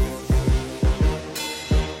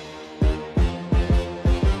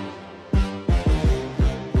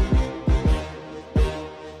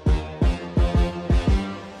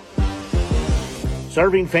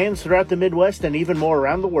Serving fans throughout the Midwest and even more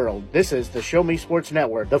around the world, this is the Show Me Sports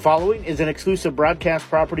Network. The following is an exclusive broadcast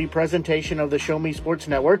property presentation of the Show Me Sports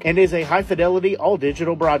Network and is a high-fidelity,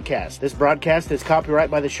 all-digital broadcast. This broadcast is copyright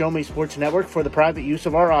by the Show Me Sports Network for the private use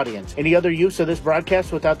of our audience. Any other use of this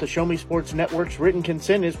broadcast without the Show Me Sports Network's written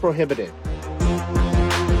consent is prohibited.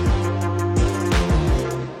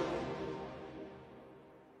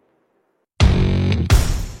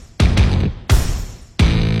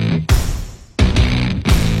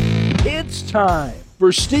 It's time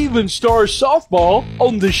for Stephen Star Softball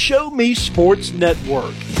on the Show Me Sports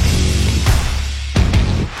Network.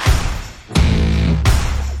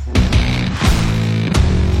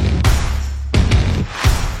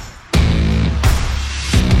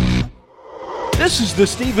 This is the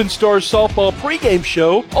Stephen Stars Softball pregame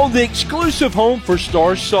show on the exclusive home for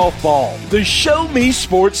Stars Softball, the Show Me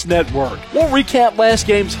Sports Network. We'll recap last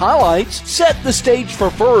game's highlights, set the stage for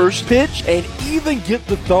first pitch, and even get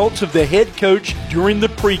the thoughts of the head coach during the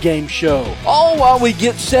pregame show. All while we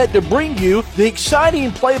get set to bring you the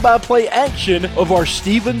exciting play-by-play action of our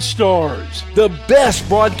Stephen Stars. The best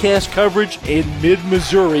broadcast coverage in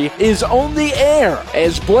mid-Missouri is on the air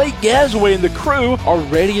as Blake Gazaway and the crew are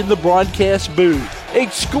ready in the broadcast booth.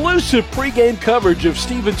 Exclusive pregame coverage of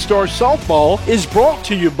Stephen Star Softball is brought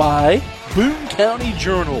to you by Boone County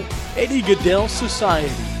Journal, Eddie Goodell Society,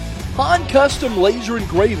 Han Custom Laser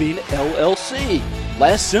Engraving LLC,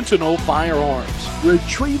 Last Sentinel Firearms,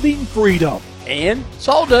 Retrieving Freedom, and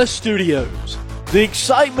Sawdust Studios. The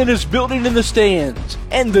excitement is building in the stands,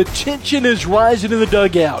 and the tension is rising in the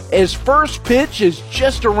dugout as first pitch is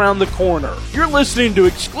just around the corner. You're listening to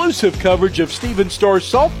exclusive coverage of Stephen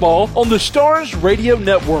Stars Softball on the Stars Radio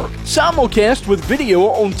Network, simulcast with video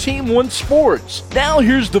on Team One Sports. Now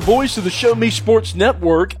here's the voice of the Show Me Sports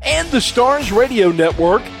Network and the Stars Radio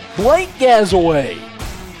Network, Blake Gazaway.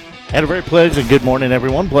 And a very pleasant good morning,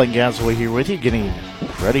 everyone. Blake Gazaway here with you, getting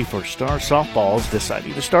ready for Star Softballs.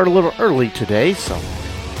 Deciding to start a little early today, so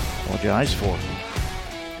apologize for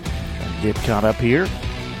trying to get caught up here.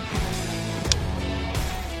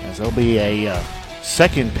 As there'll be a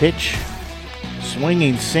second pitch,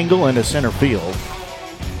 swinging single into center field.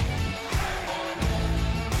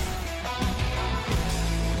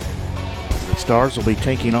 The Stars will be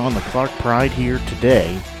taking on the Clark Pride here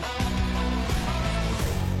today.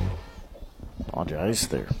 Apologize,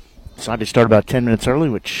 they're decided to start about 10 minutes early,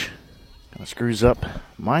 which kind of screws up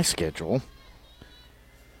my schedule.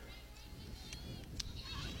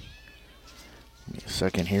 Give me a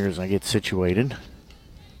second here as I get situated.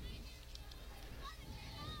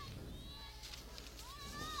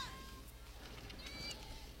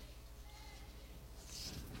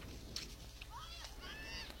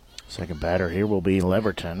 Second batter here will be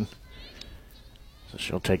Leverton. So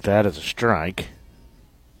she'll take that as a strike.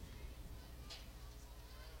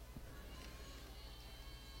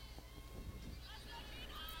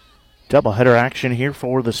 Doubleheader action here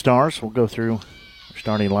for the Stars. We'll go through our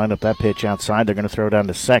starting lineup. That pitch outside. They're going to throw down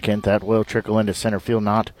to second. That will trickle into center field.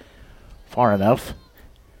 Not far enough.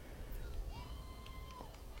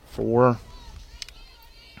 For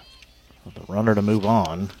the runner to move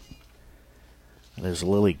on. That is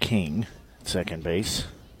Lily King at second base.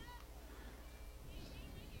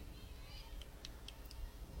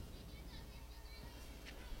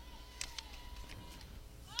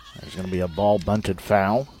 There's going to be a ball bunted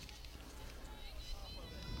foul.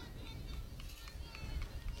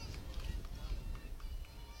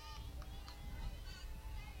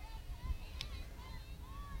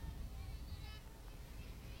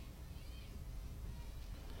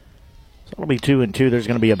 It'll be 2-2. There's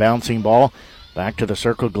going to be a bouncing ball. Back to the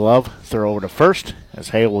circle glove. Throw over to first as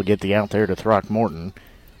Hale will get the out there to Throckmorton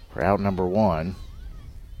for out number one.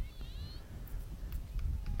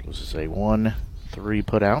 This is a 1-3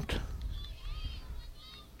 put out.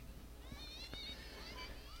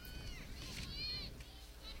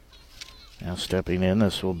 Now stepping in,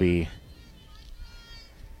 this will be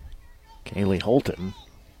Kaylee Holton,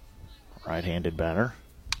 right-handed batter.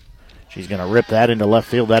 She's going to rip that into left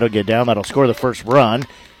field. That'll get down. That'll score the first run.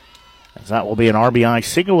 As that will be an RBI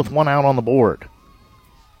single with one out on the board.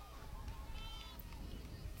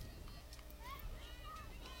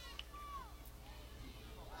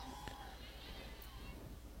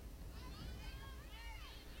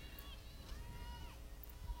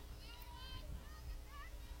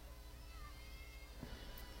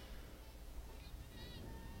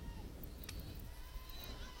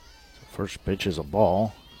 So first pitch is a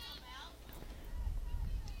ball.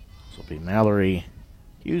 This will be Mallory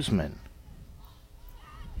Huseman.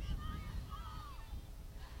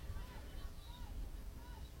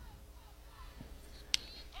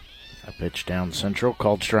 Pitch down central,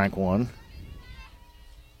 called strike one.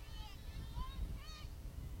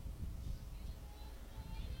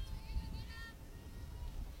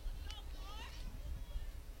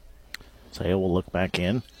 Sale will look back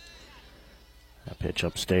in. That pitch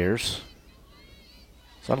upstairs.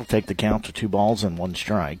 So that'll take the count to 2 balls and 1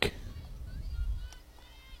 strike.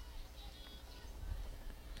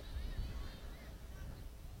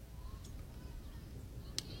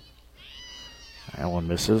 That one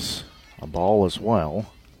misses. A ball as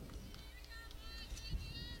well.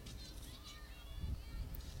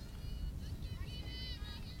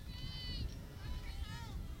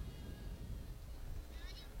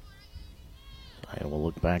 I will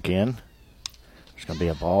look back in. There's going to be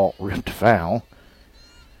a ball ripped foul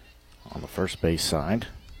on the first base side.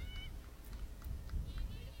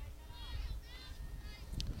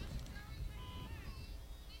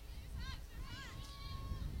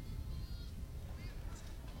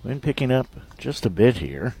 Been picking up just a bit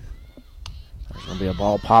here. There's going to be a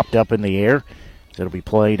ball popped up in the air. It'll be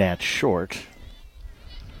played at short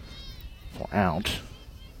for out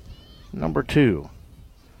number 2.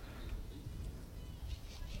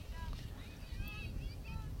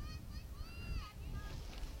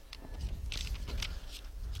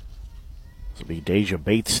 This will be Deja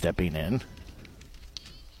Bates stepping in.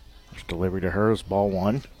 First delivery to her is ball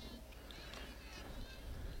 1.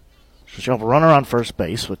 So she'll have a runner on first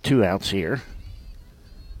base with 2 outs here.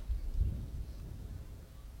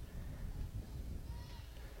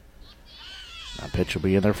 That pitch will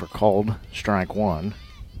be in there for called strike 1.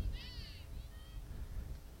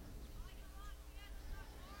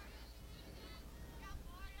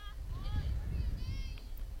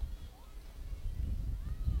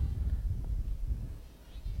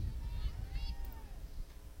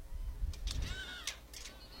 It's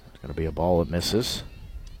going to be a ball that misses.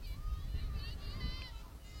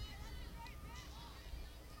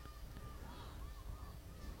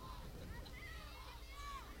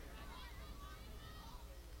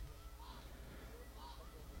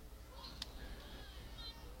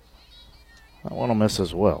 That one will miss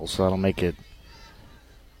as well, so that'll make it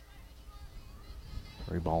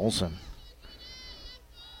 3 balls and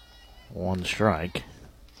 1 strike.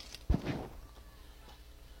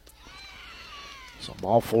 So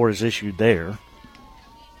ball 4 is issued there.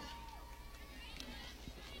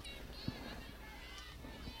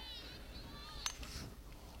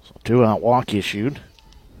 So 2-out walk issued.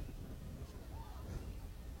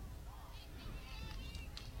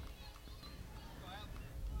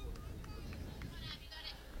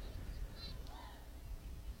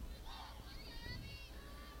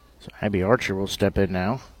 So Abby Archer will step in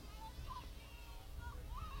now.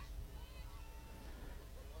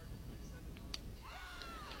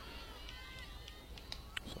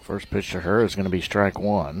 So first pitch to her is going to be strike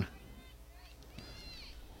 1.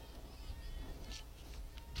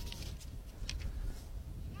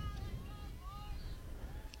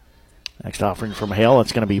 Next offering from Hale,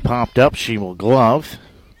 it's going to be popped up. She will glove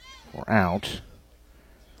for out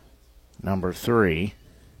number 3.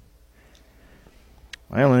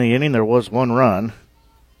 Well, in the inning, there was 1 run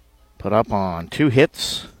put up on 2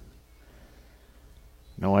 hits.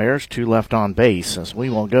 No errors, 2 left on base. As we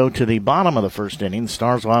will go to the bottom of the first inning, the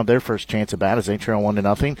Stars will have their first chance at bat as they trail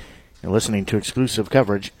 1-0. You're listening to exclusive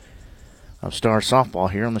coverage of Stars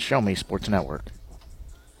softball here on the Show Me Sports Network.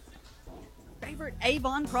 Favorite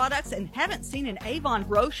Avon products and haven't seen an Avon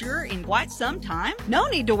brochure in quite some time? No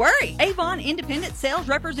need to worry. Avon Independent Sales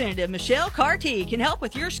Representative Michelle Carty can help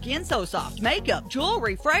with your Skin So Soft makeup,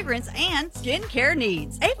 jewelry, fragrance, and skincare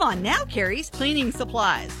needs. Avon now carries cleaning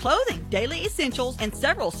supplies, clothing, daily essentials, and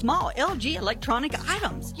several small LG electronic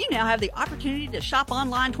items. You now have the opportunity to shop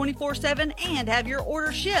online 24/7 and have your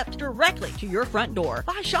order shipped directly to your front door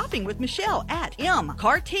by shopping with Michelle at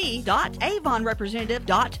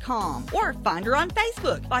mcarty.avonrepresentative.com or find her on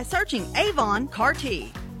Facebook by searching Avon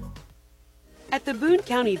Carty. At the Boone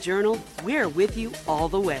County Journal, we're with you all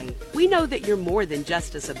the way. We know that you're more than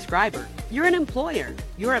just a subscriber. You're an employer,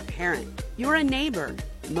 you're a parent, you're a neighbor.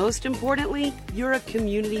 Most importantly, you're a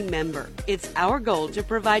community member. It's our goal to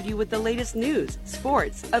provide you with the latest news,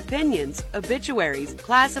 sports, opinions, obituaries,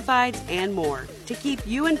 classifieds, and more to keep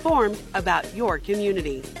you informed about your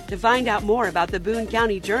community. To find out more about the Boone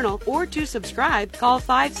County Journal or to subscribe, call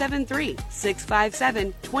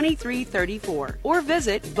 573-657-2334 or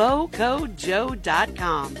visit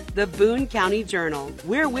bocojoe.com. The Boone County Journal.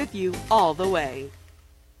 We're with you all the way.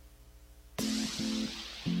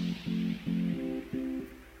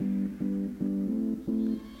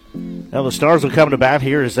 Now the Stars will come to bat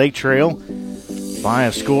here as they trail by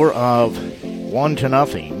a score of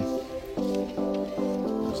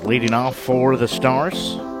 1-0. As Leading off for the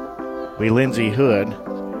Stars will be Lindsey Hood,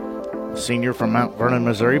 a senior from Mount Vernon,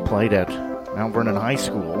 Missouri, played at Mount Vernon High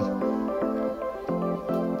School.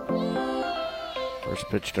 First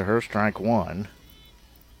pitch to her, strike one.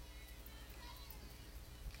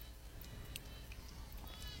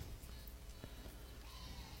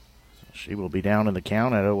 So she will be down in the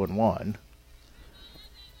count at 0-1.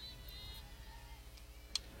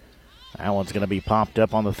 That one's going to be popped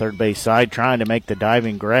up on the third base side, trying to make the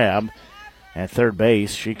diving grab at third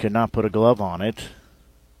base. She could not put a glove on it.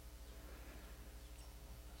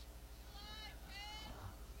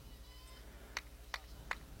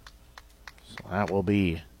 So that will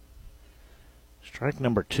be strike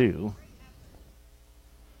number 2.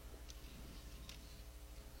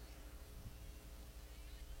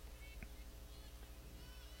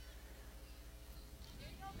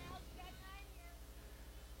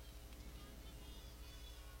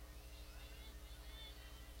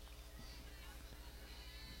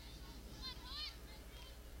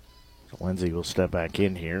 Lindsay will step back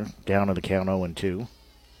in here, down to the count 0-2.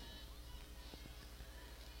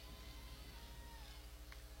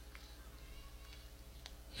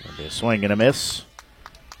 It's going to be a swing and a miss.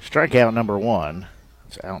 Strikeout number 1.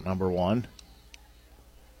 That's out number 1.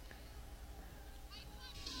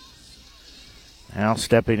 Now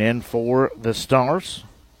stepping in for the Stars,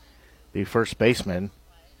 the first baseman,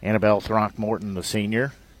 Annabelle Throckmorton, the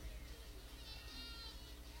senior.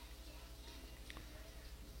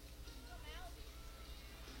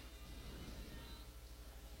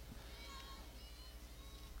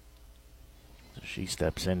 She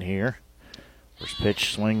steps in here. First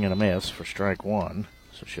pitch, swing and a miss for strike 1.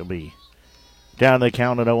 So she'll be down the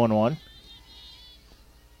count at 0-1.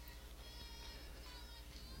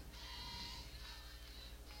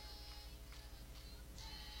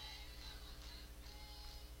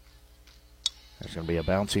 There's going to be a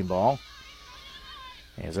bouncing ball,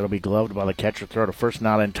 as it'll be gloved by the catcher. Throw to first,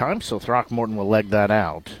 not in time, so Throckmorton will leg that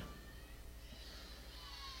out.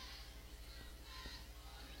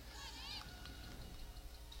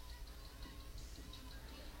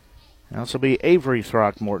 Now this will be Avery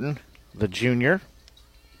Throckmorton, the junior.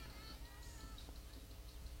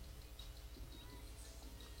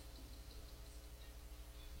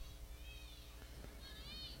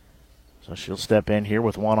 So she'll step in here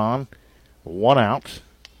with 1 on, 1 out.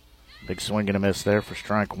 Big swing and a miss there for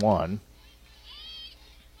strike 1.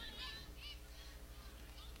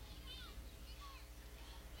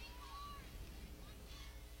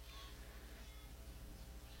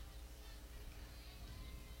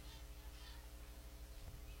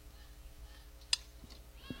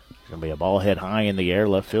 Going to be a ball hit high in the air.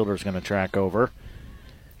 Left fielder's going to track over.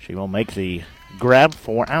 She will make the grab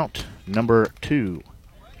for out number 2.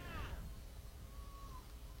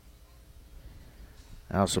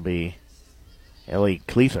 Now this will be Ellie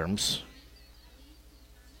Cleatherms.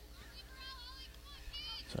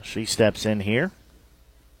 So she steps in here.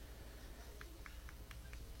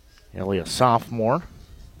 Ellie, a sophomore.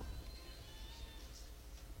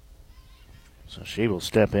 So she will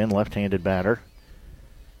step in, left-handed batter.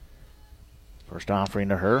 First offering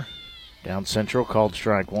to her. Down central, called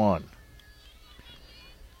strike 1.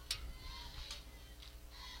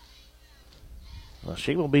 Well,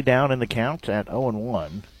 she will be down in the count at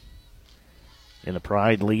 0-1. In the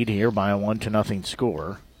Pride lead here by a 1-0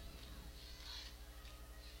 score.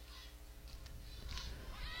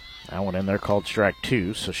 That one in there called strike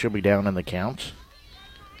 2, so she'll be down in the count.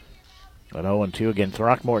 At 0-2 again.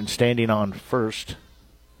 Throckmorton standing on first.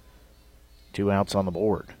 2 outs on the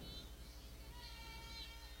board.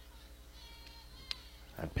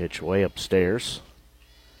 That pitch way upstairs.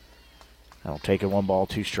 That'll take it 1 ball,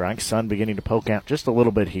 2 strikes. Sun beginning to poke out just a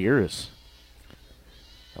little bit here as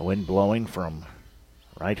the wind blowing from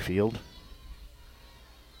right field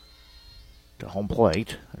to home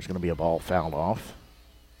plate. There's going to be a ball fouled off.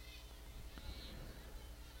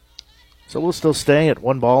 So we'll still stay at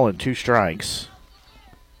 1 ball and 2 strikes.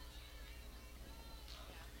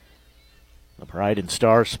 The Pride and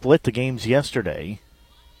Stars split the games yesterday.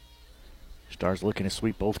 Stars looking to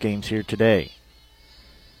sweep both games here today.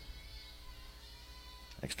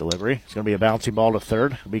 Next delivery. It's going to be a bouncing ball to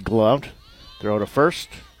third. It'll be gloved. Throw to first.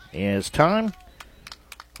 Is time.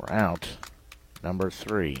 We're out. Number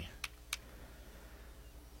 3.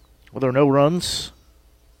 Well, there are no runs.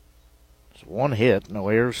 Just 1 hit. No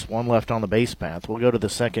errors. 1 left on the base path. We'll go to the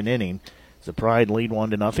second inning. As the Pride lead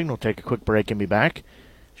 1-0. We'll take a quick break and be back.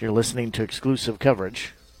 As you're listening to exclusive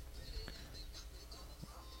coverage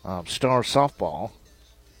of Star Softball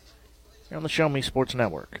here on the Show Me Sports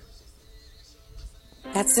Network.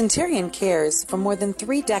 At Centurion Cares, for more than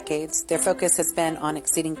 3 decades, their focus has been on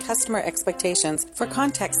exceeding customer expectations for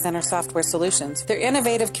contact center software solutions. Their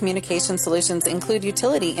innovative communication solutions include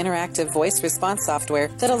utility interactive voice response software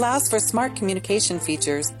that allows for smart communication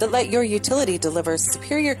features that let your utility deliver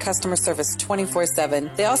superior customer service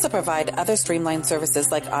 24/7. They also provide other streamlined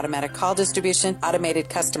services like automatic call distribution,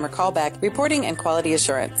 automated customer callback, reporting, and quality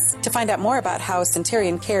assurance. To find out more about how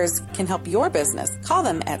Centurion Cares can help your business, call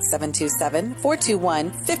them at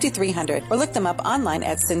 727-421-5300 or look them up online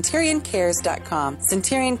at centurioncares.com.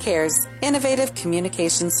 Centurion Cares, innovative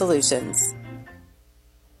communication solutions.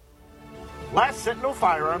 Last Sentinel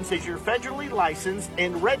Firearms is your federally licensed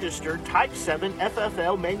and registered Type 7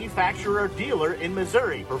 FFL manufacturer dealer in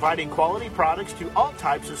Missouri, providing quality products to all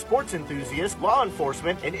types of sports enthusiasts, law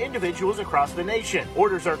enforcement, and individuals across the nation.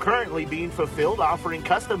 Orders are currently being fulfilled, offering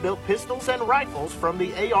custom-built pistols and rifles from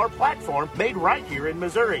the AR platform made right here in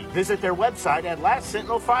Missouri. Visit their website at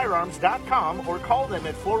lastsentinelfirearms.com or call them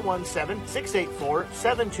at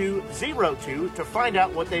 417-684-7202 to find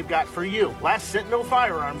out what they've got for you. Last Sentinel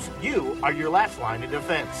Firearms, you are your last line of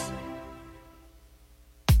defense.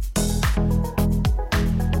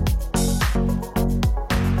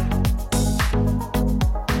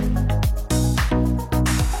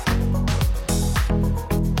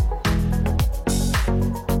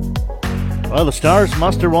 Well, the Stars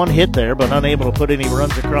muster one hit there, but unable to put any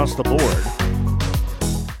runs across the board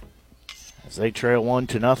as they trail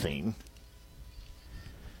 1-0.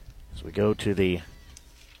 As we go to the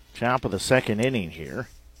top of the second inning here.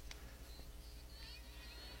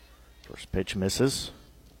 First pitch misses.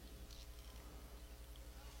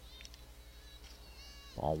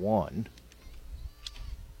 Ball 1.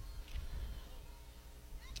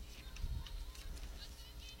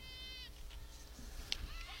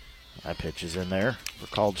 That pitch is in there for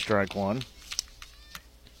called strike 1.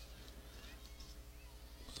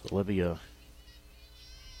 So Olivia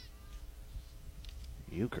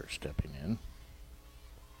Euchre stepping in.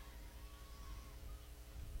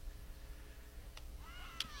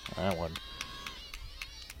 That one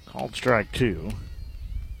called strike 2.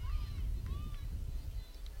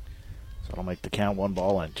 So it'll make the count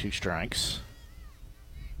 1-2 strikes.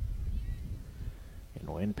 And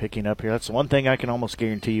wind picking up here. That's the one thing I can almost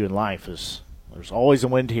guarantee you in life is there's always a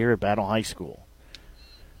wind here at Battle High School.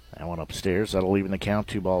 That one upstairs. That'll even the count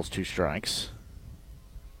 2-2 strikes.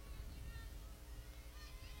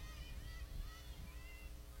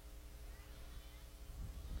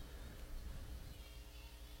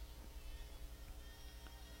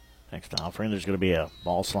 Next offering, there's going to be a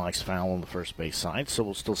ball slice foul on the first base side, so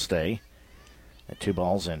we'll still stay at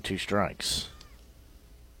 2-2 strikes.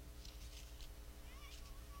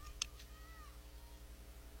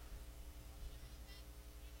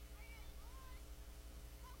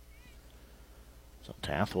 So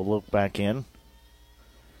Taft will look back in.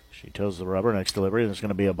 She toes the rubber. Next delivery, there's going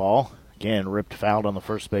to be a ball. Again, ripped fouled on the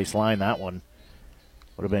first base line. That one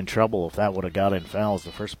would have been trouble if that would have got in foul, as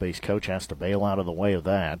the first base coach has to bail out of the way of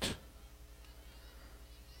that.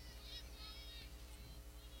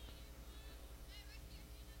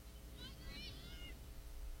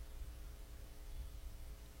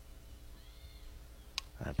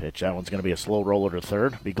 That pitch, that one's going to be a slow roller to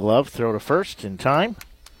third. Be gloved, throw to first in time.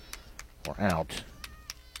 Or out.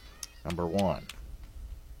 Number 1.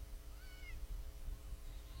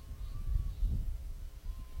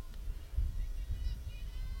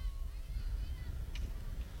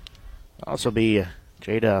 Also be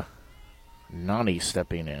Jada Nani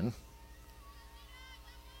stepping in.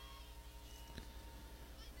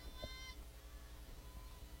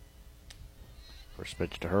 First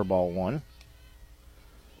pitch to her, ball 1.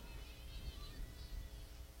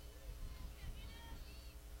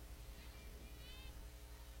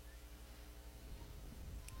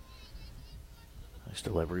 Nice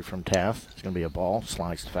delivery from Taft. It's going to be a ball,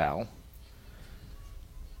 sliced foul.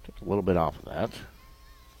 Took a little bit off of that.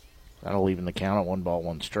 That'll even the count at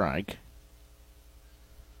 1-1 strike.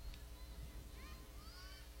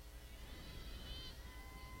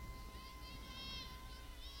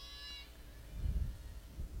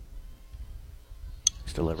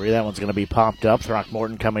 Next delivery, that one's going to be popped up.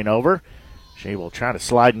 Throckmorton coming over. She will try to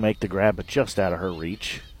slide and make the grab, but just out of her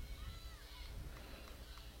reach.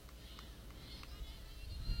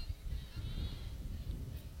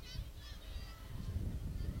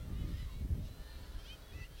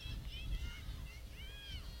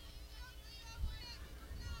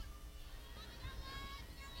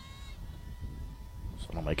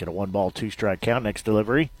 That'll make it a 1-2 strike count. Next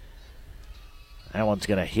delivery. That one's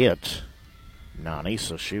going to hit Nani,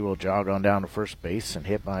 so she will jog on down to first base and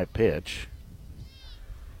hit by a pitch.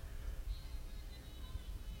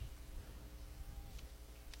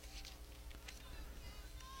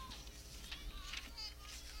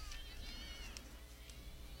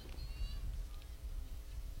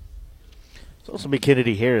 So this will be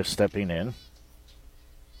Kennedy Harris stepping in.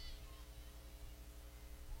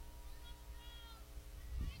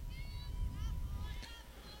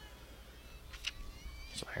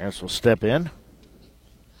 So Harris will step in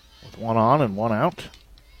with one on and one out.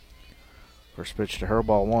 First pitch to her,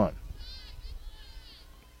 ball one.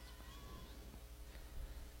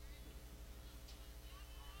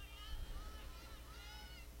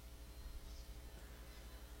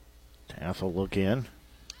 Tath will look in.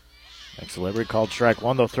 Next delivery called strike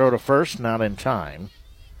one. They'll throw to first, not in time.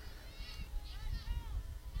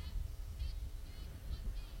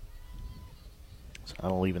 So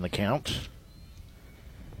that'll even the count.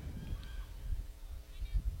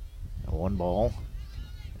 One ball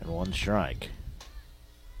and one strike.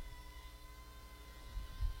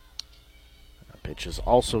 That pitch is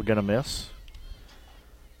also going to miss.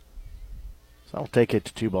 So I'll take it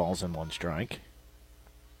to 2 balls and 1 strike.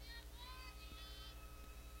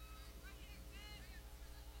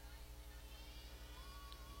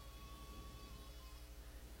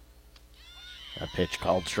 That pitch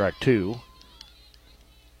called strike 2.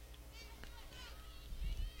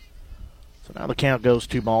 So now the count goes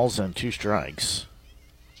 2 balls and 2 strikes.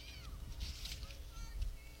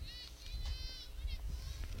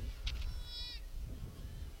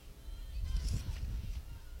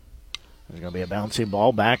 There's going to be a bouncing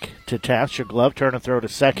ball back to Taft. Glove, turn and throw to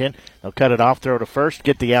second. They'll cut it off, throw to first,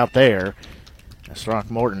 get the out there.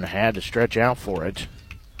 Throckmorton had to stretch out for it.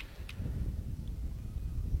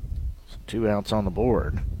 2 outs on the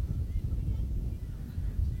board.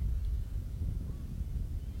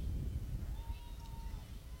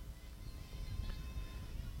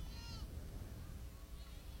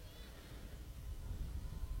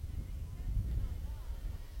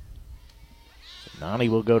 So Nani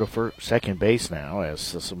will go to second base now,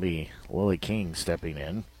 as this will be Lily King stepping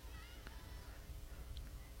in.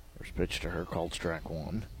 First pitch to her called strike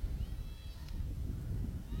 1.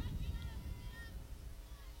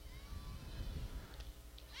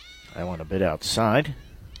 I went a bit outside.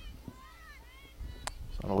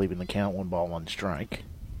 So I'm leaving the count 1 ball, 1 strike.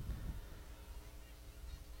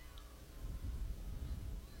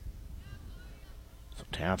 So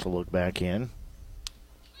Taft will look back in.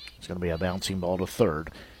 It's going to be a bouncing ball to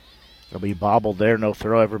third. It'll be bobbled there, no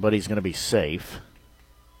throw. Everybody's going to be safe.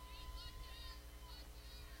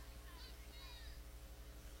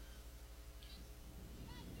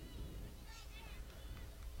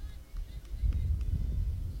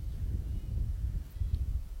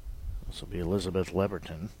 This will be Elizabeth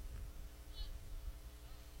Leverton.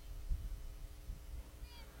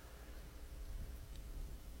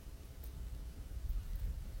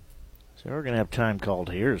 So we're going to have time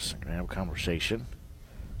called here. So we're going to have a conversation.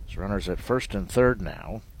 So runners at first and third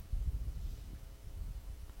now.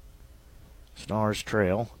 Stars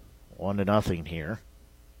trail 1-0 here.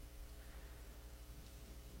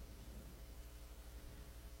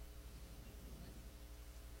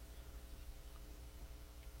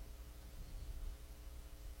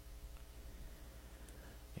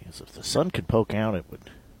 If the sun could poke out, it would,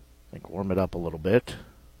 I think, warm it up a little bit.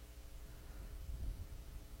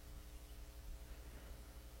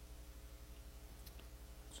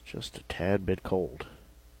 It's just a tad bit cold.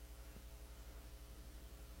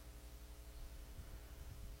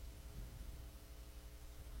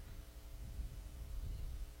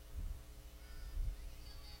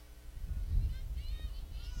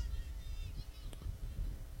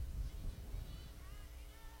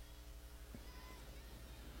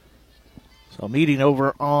 So meeting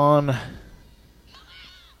over on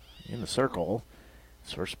in the circle.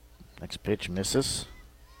 Next pitch misses.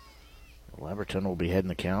 Leverton will be heading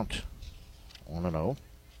the count 1-0.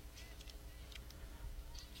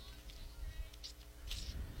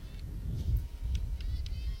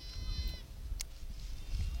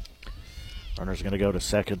 Runner's going to go to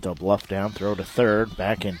second. They'll bluff down, throw to third,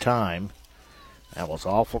 back in time. That was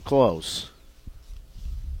awful close.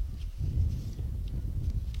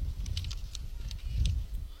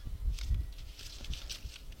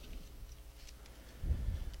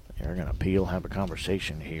 They're going to appeal, have a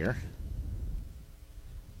conversation here.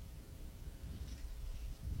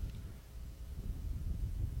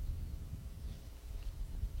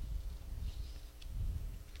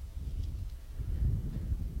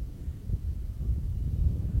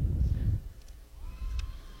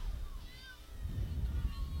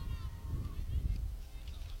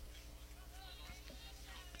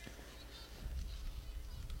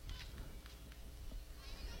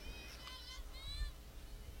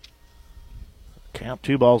 Count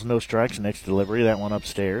 2 balls, no strikes. Next delivery, that one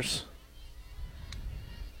upstairs.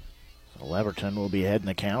 So Leverton will be heading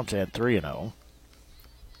the count at 3-0.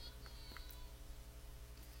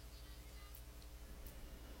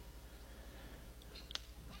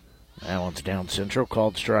 That one's down central,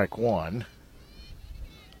 called strike one.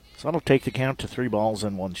 So that'll take the count to 3 balls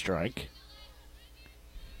and 1 strike.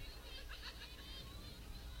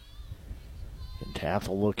 And Tath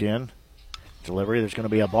will look in. Delivery, there's going to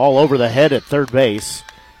be a ball over the head at third base.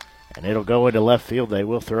 And it'll go into left field. They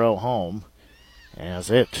will throw home,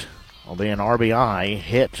 as it will be an RBI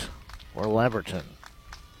hit for Leverton.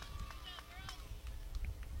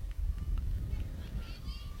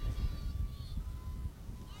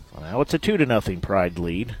 So now it's a 2-0 Pride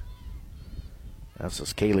lead. This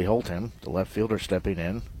is Kaylee Holton, the left fielder, stepping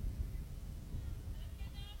in.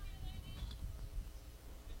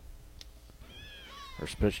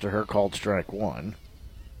 First pitch to her, called strike one.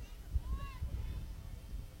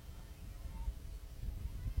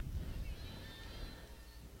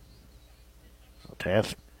 So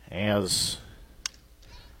Taft has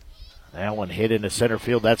that one hit into center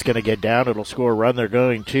field. That's going to get down. It'll score a run. They're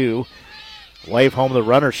going to wave home the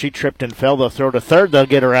runner. She tripped and fell. They'll throw to third. They'll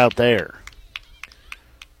get her out there.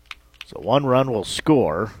 So 1 run will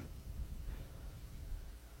score.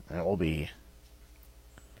 That will be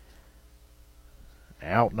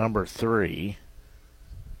out number 3.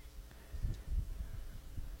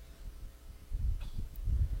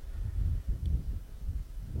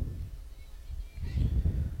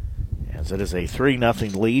 As it is a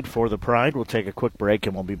 3-0 lead for the Pride. We'll take a quick break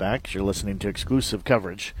and we'll be back. You're listening to exclusive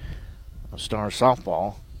coverage of Stars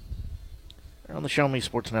softball here on the Show Me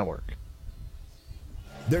Sports Network.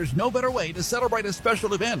 There's no better way to celebrate a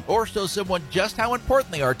special event or show someone just how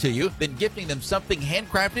important they are to you than gifting them something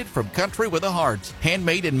handcrafted from Country with a Heart.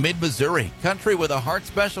 Handmade in mid-Missouri, Country with a Heart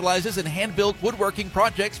specializes in hand-built woodworking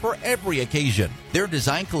projects for every occasion. Their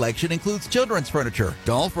design collection includes children's furniture,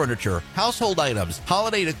 doll furniture, household items,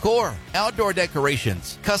 holiday decor, outdoor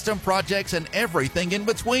decorations, custom projects, and everything in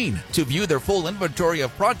between. To view their full inventory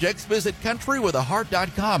of projects, visit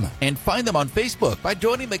countrywithaheart.com and find them on Facebook by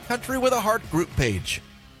joining the Country with a Heart group page.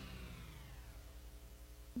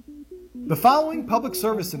 The following public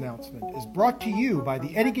service announcement is brought to you by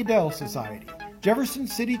the Eddie Gaedel Society, Jefferson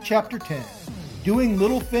City Chapter 10, doing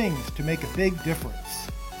little things to make a big difference.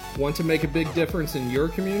 Want to make a big difference in your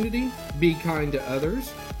community? Be kind to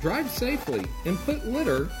others, drive safely, and put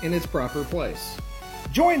litter in its proper place.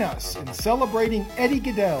 Join us in celebrating Eddie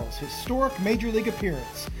Gaedel's historic Major League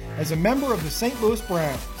appearance as a member of the St. Louis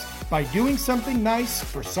Browns by doing something nice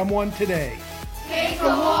for someone today. Take a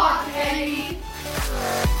walk, Eddie!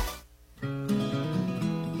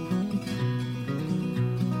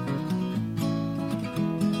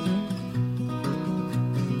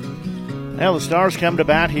 Now the Stars come to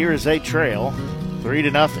bat here as they trail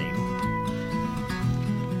 3-0.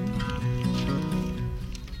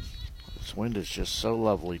 This wind is just so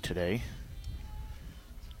lovely today.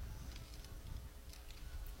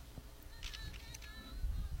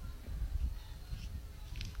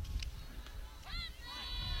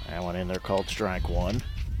 That one in there, called strike one.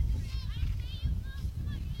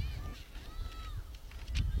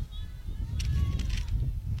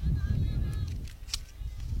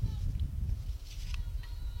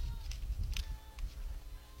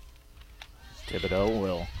 Thibodeau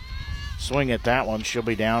will swing at that one. She'll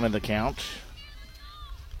be down in the count.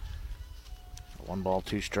 1 ball,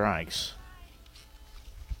 2 strikes.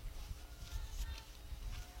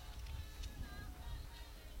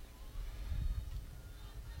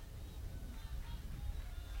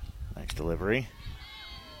 Next delivery.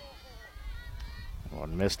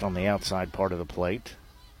 One missed on the outside part of the plate.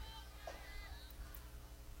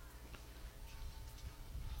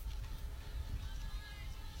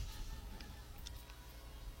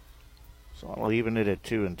 So I'll even it at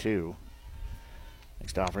 2-2.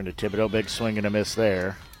 Next offering to Thibodeau. Big swing and a miss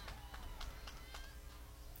there.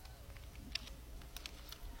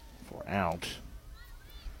 For out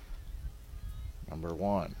number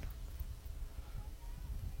 1.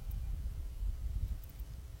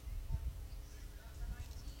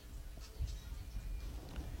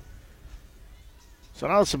 So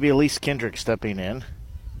now this will be Elise Kendrick stepping in.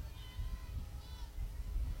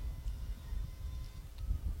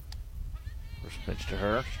 Pitch to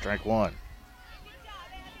her, strike one.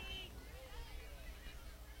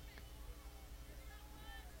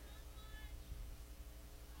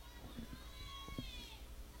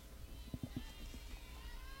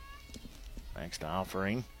 Next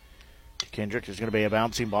offering to Kendrick is going to be a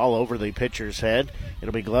bouncing ball over the pitcher's head.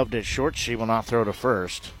 It'll be gloved at short. She will not throw to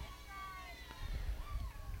first.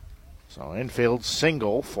 So infield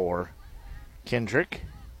single for Kendrick.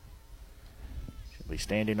 Be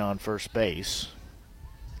standing on first base.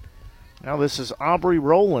 Now this is Aubrey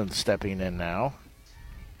Rowland stepping in now.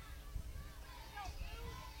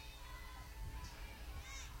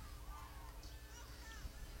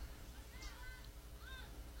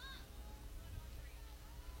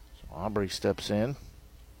 Aubrey steps in.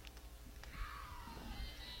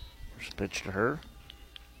 First pitch to her.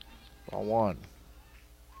 Ball 1.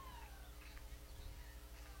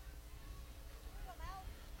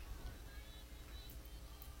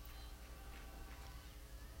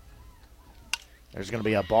 There's going to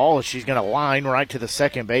be a ball. She's going to line right to the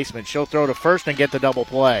second baseman. She'll throw to first and get the double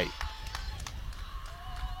play.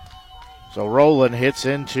 So Rowland hits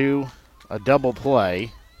into a double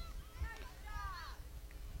play.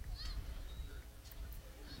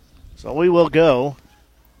 So we will go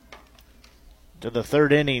to the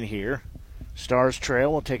third inning here. Stars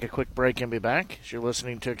trail. We'll take a quick break and be back as you're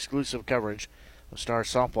listening to exclusive coverage of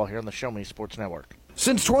Stars softball here on the Show Me Sports Network.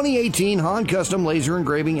 Since 2018, Han Custom Laser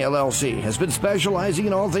Engraving LLC has been specializing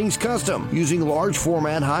in all things custom, using large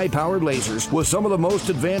format, high-powered lasers with some of the most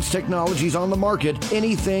advanced technologies on the market.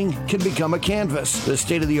 Anything can become a canvas. The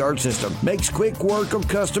state-of-the-art system makes quick work of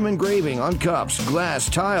custom engraving on cups, glass,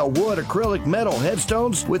 tile, wood, acrylic, metal,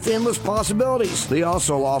 headstones with endless possibilities. They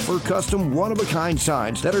also offer custom one-of-a-kind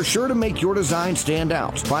signs that are sure to make your design stand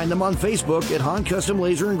out. Find them on Facebook at Han Custom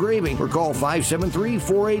Laser Engraving or call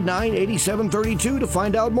 573-489-8732 to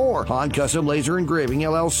find out more. Han Custom Laser Engraving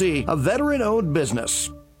LLC, a veteran-owned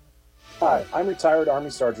business. Hi, I'm retired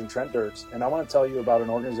Army Sergeant Trent Dirks, and I want to tell you about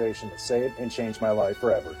an organization that saved and changed my life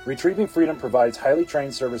forever. Retrieving Freedom provides highly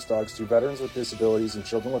trained service dogs to veterans with disabilities and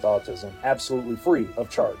children with autism, absolutely free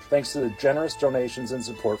of charge, thanks to the generous donations and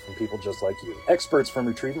support from people just like you. Experts from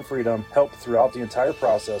Retrieving Freedom help throughout the entire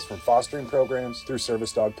process, from fostering programs through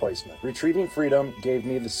service dog placement. Retrieving Freedom gave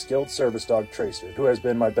me the skilled service dog Tracer, who has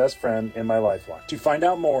been my best friend and my lifeline. To find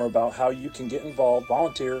out more about how you can get involved,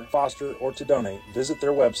 volunteer, foster, or to donate, visit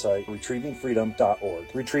their website, retrievingfreedom.org.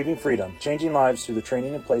 Retrieving Freedom, changing lives through the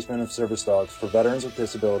training and placement of service dogs for veterans with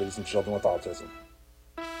disabilities and children with autism.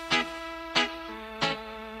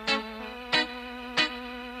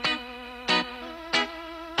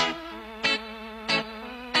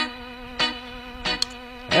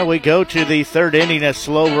 And we go to the third inning. A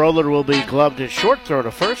slow roller will be gloved at short, throw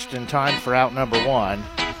to first in time for out number 1.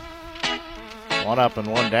 1 up and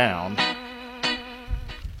 1 down.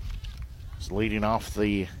 It's leading off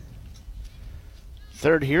the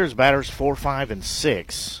third here is batters 4, 5, and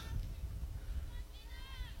 6.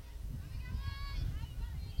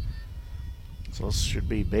 So this should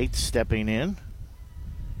be Bates stepping in.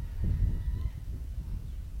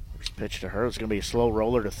 First pitch to her is going to be a slow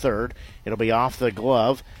roller to third. It'll be off the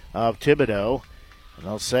glove of Thibodeau, and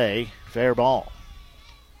they'll say fair ball.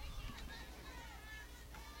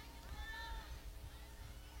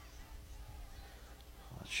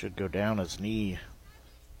 That should go down as knee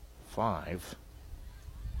 5.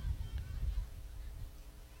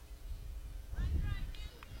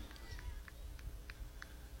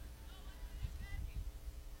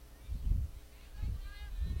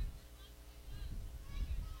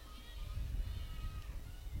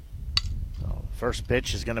 First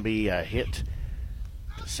pitch is going to be a hit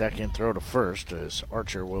to second, throw to first, as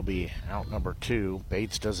Archer will be out number 2.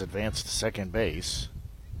 Bates does advance to second base.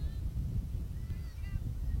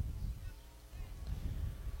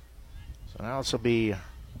 So now this will be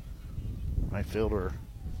right fielder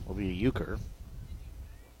will be Euchre.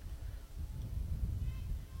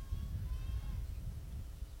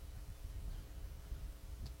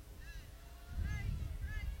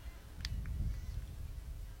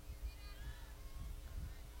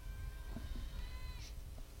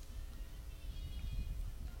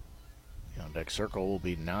 Deck circle will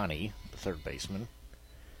be Nani, the third baseman.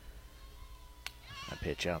 A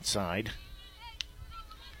pitch outside.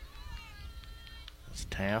 It's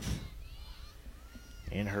Taff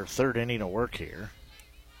in her third inning of work here.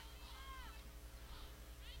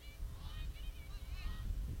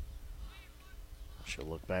 She'll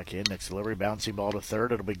look back in. Next delivery, bouncy ball to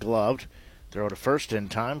third. It'll be gloved. Throw to first in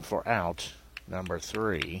time for out number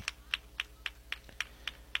 3.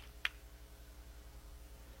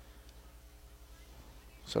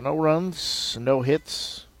 So no runs, no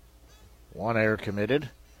hits, 1 error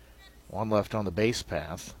committed, 1 left on the base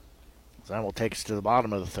path. So that will take us to the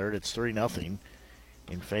bottom of the third. It's 3-0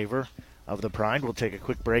 in favor of the Pride. We'll take a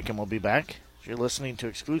quick break and we'll be back. You're listening to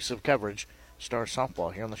exclusive coverage Star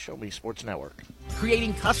Softball here on the Show Me Sports Network.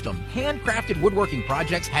 Creating custom, handcrafted woodworking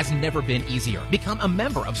projects has never been easier. Become a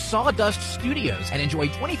member of Sawdust Studios and enjoy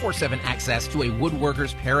 24/7 access to a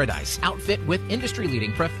woodworker's paradise. Outfit with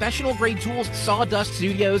industry-leading professional-grade tools, Sawdust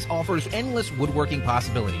Studios offers endless woodworking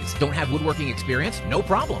possibilities. Don't have woodworking experience? No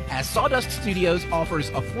problem, as Sawdust Studios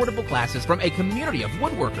offers affordable classes from a community of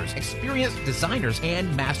woodworkers, experienced designers,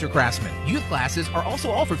 and master craftsmen. Youth classes are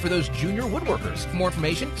also offered for those junior woodworkers. For more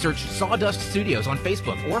information, search Sawdust Studios on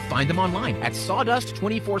Facebook or find them online at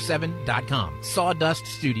sawdust247.com. Sawdust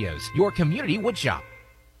Studios, your community woodshop.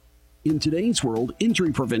 In today's world,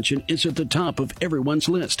 injury prevention is at the top of everyone's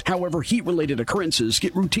list. However, heat-related occurrences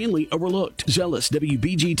get routinely overlooked. Zealous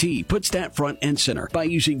WBGT puts that front and center. By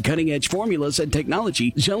using cutting-edge formulas and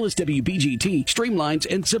technology, Zealous WBGT streamlines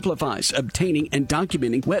and simplifies obtaining and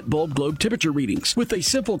documenting wet bulb globe temperature readings. With a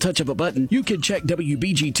simple touch of a button, you can check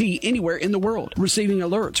WBGT anywhere in the world, receiving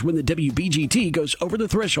alerts when the WBGT goes over the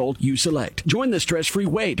threshold you select. Join the stress-free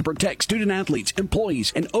way to protect student-athletes,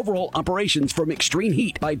 employees, and overall operations from extreme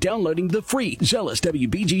heat by downloading the free Zealous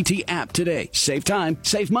WBGT app today. Save time,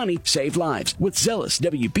 save money, save lives with Zealous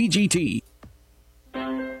WBGT.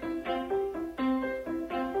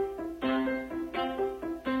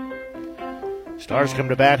 Stars come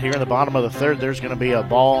to bat here in the bottom of the third. There's going to be a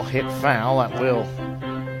ball hit foul that will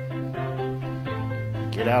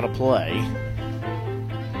get out of play.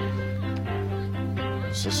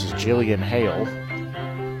 This is Jillian Hale.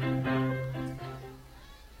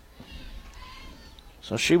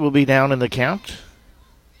 So she will be down in the count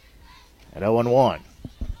at 0-1.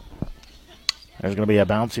 There's going to be a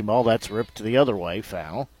bouncy ball. That's ripped the other way.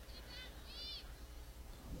 Foul.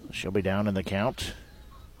 She'll be down in the count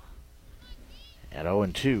at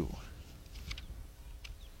 0-2.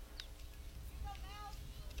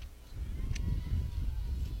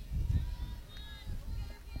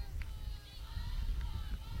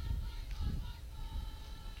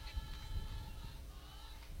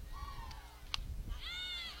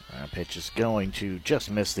 Pitch is going to just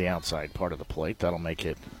miss the outside part of the plate. That'll make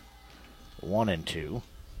it 1-2.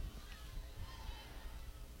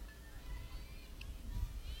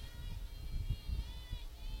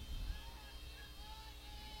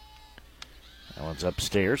 That one's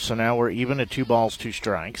upstairs. So now we're even at 2 balls, 2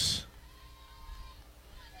 strikes.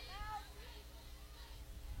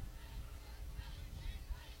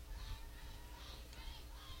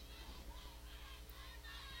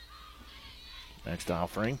 Next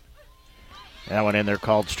offering. That one in there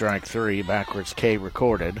called strike 3. Backwards K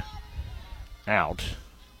recorded. Out.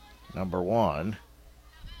 Number 1.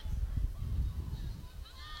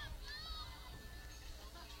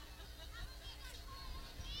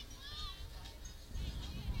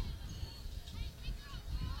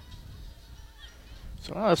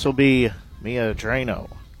 So this will be Mia Drano.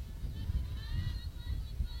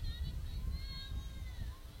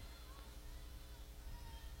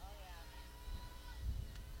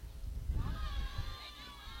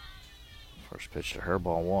 First pitch to her,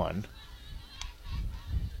 ball 1.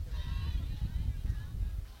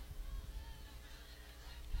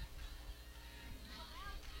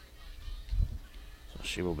 So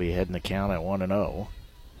she will be heading the count at 1-0. We'll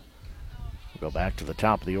go back to the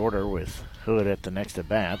top of the order with Hood at the next at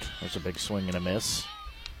bat. There's a big swing and a miss.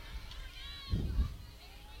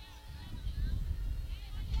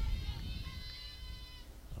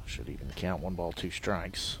 Should even count 1 ball, 2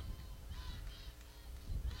 strikes.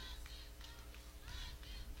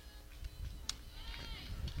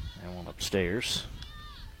 And one upstairs.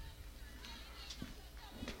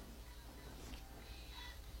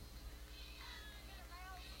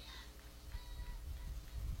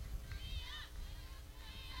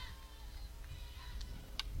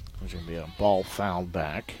 There's going to be a ball fouled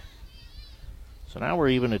back. So now we're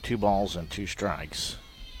even at 2 balls and 2 strikes.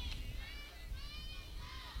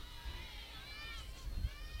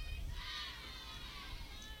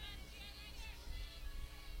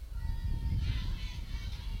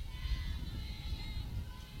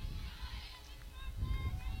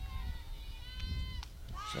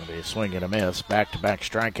 It's going to be a swing and a miss. Back-to-back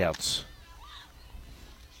strikeouts.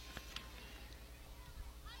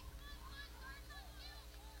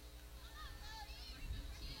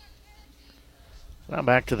 Now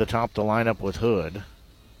back to the top of the lineup with Hood.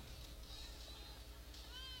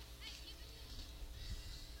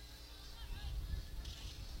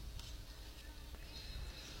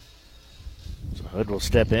 So Hood will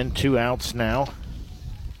step in. 2 outs now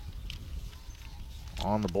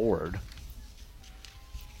on the board.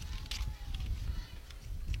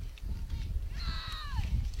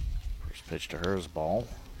 First pitch to her is ball.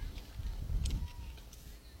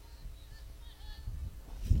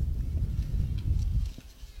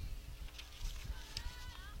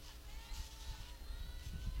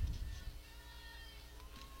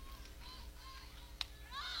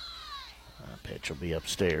 Pitch will be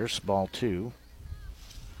upstairs. Ball 2.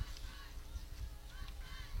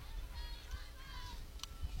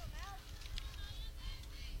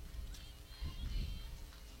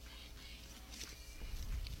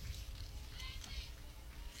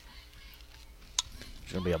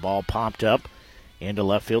 There's going to be a ball popped up into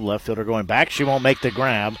left field. Left fielder going back. She won't make the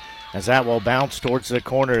grab as that will bounce towards the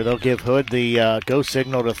corner. They'll give Hood the go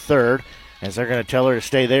signal to third as they're going to tell her to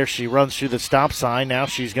stay there. She runs through the stop sign. Now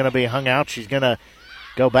she's going to be hung out. She's going to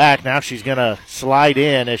go back. Now she's going to slide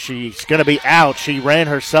in as she's going to be out. She ran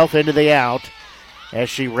herself into the out as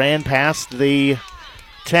she ran past the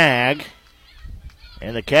tag.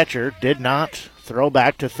 And the catcher did not throw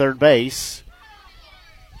back to third base.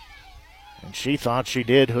 And she thought she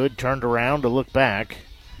did. Hood turned around to look back.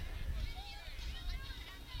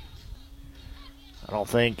 I don't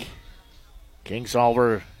think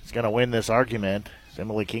Kingsolver is going to win this argument.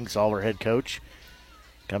 Emily Kingsolver, head coach,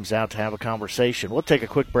 comes out to have a conversation. We'll take a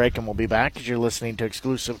quick break and we'll be back as you're listening to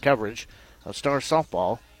exclusive coverage of Stars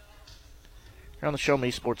softball here on the Show Me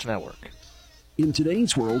Sports Network. In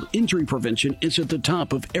today's world, injury prevention is at the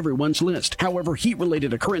top of everyone's list. However,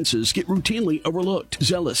 heat-related occurrences get routinely overlooked.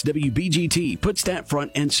 Zealous WBGT puts that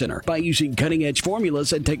front and center. By using cutting-edge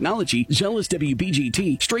formulas and technology, Zealous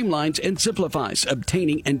WBGT streamlines and simplifies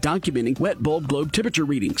obtaining and documenting wet bulb globe temperature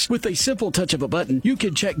readings. With a simple touch of a button, you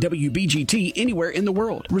can check WBGT anywhere in the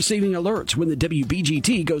world, receiving alerts when the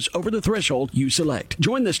WBGT goes over the threshold you select.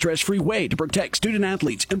 Join the stress-free way to protect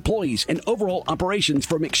student-athletes, employees, and overall operations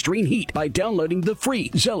from extreme heat by downloading the free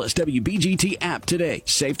Zealous WBGT app today.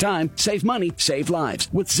 Save time, save money, save lives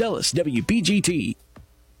with Zealous WBGT.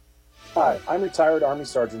 Hi, I'm retired Army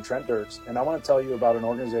Sergeant Trent Dirks, and I want to tell you about an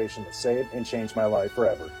organization that saved and changed my life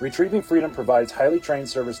forever. Retrieving Freedom provides highly trained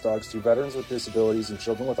service dogs to veterans with disabilities and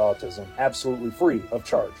children with autism, absolutely free of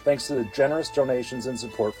charge, thanks to the generous donations and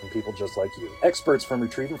support from people just like you. Experts from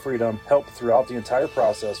Retrieving Freedom help throughout the entire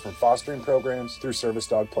process, from fostering programs through service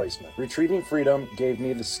dog placement. Retrieving Freedom gave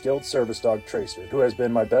me the skilled service dog Tracer, who has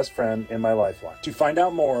been my best friend and my lifeline. To find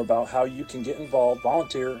out more about how you can get involved,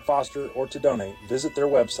 volunteer, foster, or to donate, visit their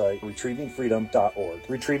website, retrievingfreedom.org.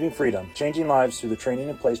 Retrieving Freedom, changing lives through the training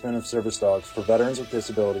and placement of service dogs for veterans with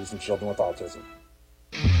disabilities and children with autism.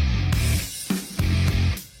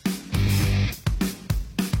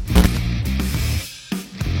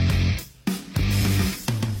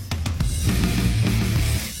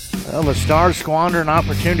 Well, the Stars squander an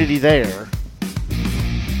opportunity there.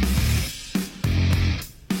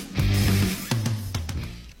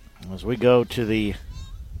 As we go to the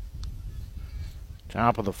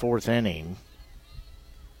top of the fourth inning.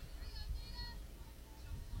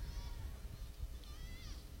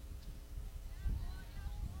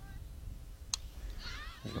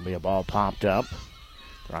 There's going to be a ball popped up.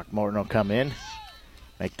 Throckmorton will come in,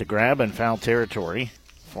 make the grab in foul territory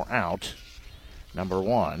for out number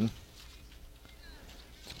one.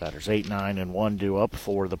 Batters 8-9 and 1 due up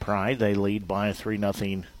for the Pride. They lead by a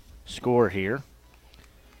 3-0 score here.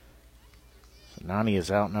 So Nani is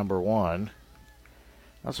out number one.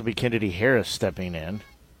 This will be Kennedy Harris stepping in.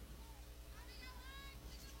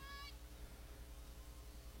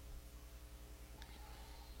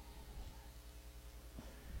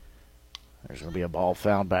 There's going to be a ball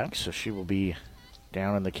fouled back, so she will be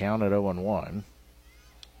down in the count at 0-1.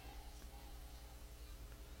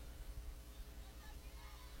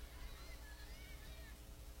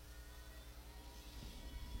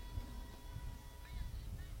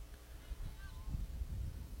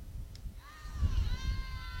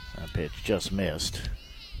 That pitch just missed.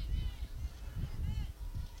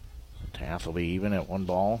 Taft will be even at 1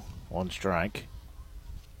 ball, 1 strike.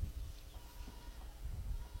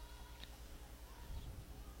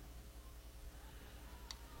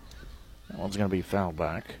 That one's going to be fouled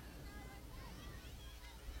back.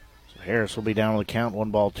 So Harris will be down on the count,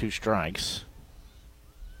 1 ball, 2 strikes.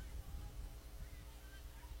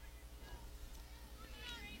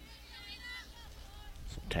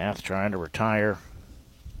 So Taft trying to retire.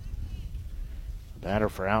 Batter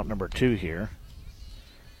for out number 2 here.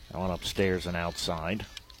 That one upstairs and outside.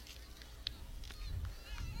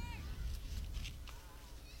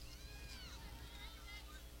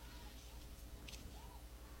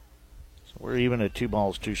 So we're even at 2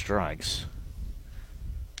 balls, 2 strikes.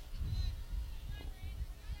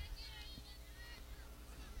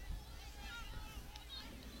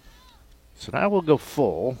 So now we'll go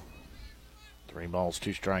full. 3 balls,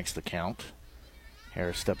 2 strikes the count.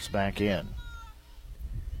 Harris steps back in.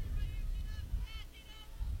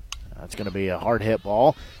 That's going to be a hard hit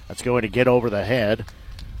ball. That's going to get over the head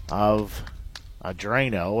of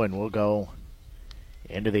Drano, and we'll go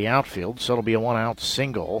into the outfield. So it'll be a 1-out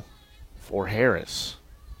single for Harris.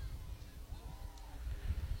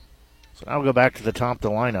 So now we'll go back to the top of the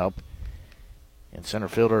lineup. And center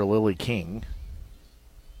fielder Lily King.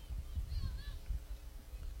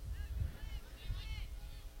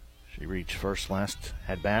 She reached first last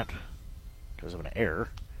at bat because of an error.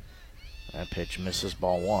 That pitch misses,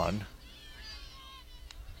 ball one.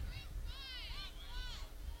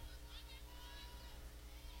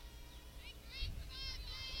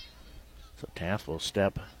 So Taft will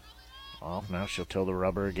step off. Now she'll toe the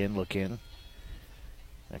rubber again, look in.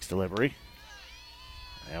 Next delivery.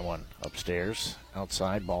 That one upstairs,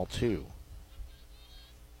 outside, ball two.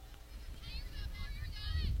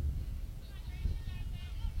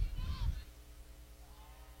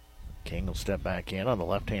 King will step back in on the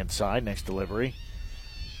left-hand side. Next delivery.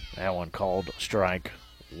 That one called strike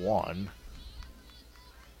one.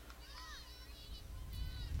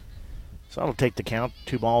 So that'll take the count.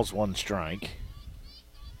 2 balls, 1 strike.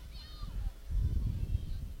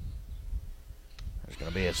 There's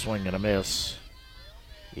going to be a swing and a miss.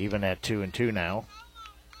 Even at 2-2 now.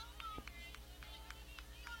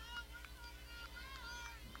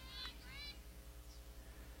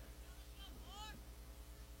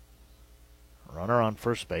 Runner on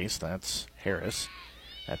first base, that's Harris.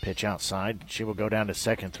 That pitch outside, she will go down to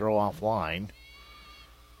second, throw off line.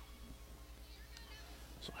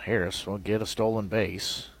 So Harris will get a stolen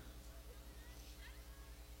base.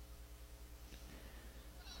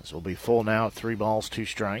 This will be full now at 3 balls, 2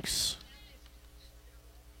 strikes.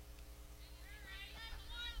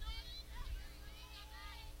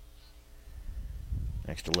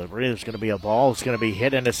 Next delivery, there's going to be a ball. It's going to be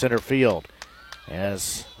hit into center field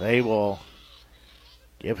as they will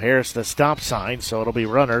give Harris the stop sign, so it'll be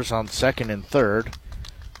runners on second and third.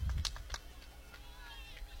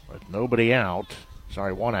 With nobody out.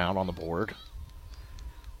 Sorry, 1 out on the board.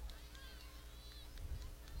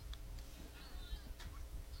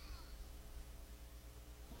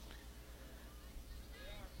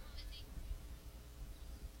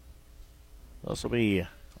 This will be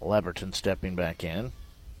Leverton stepping back in.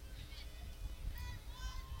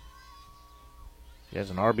 He has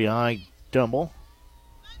an RBI double.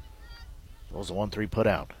 That was a 1-3 put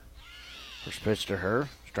out. First pitch to her,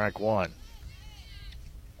 strike one.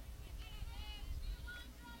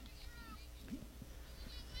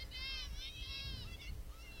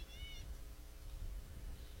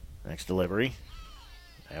 Next delivery.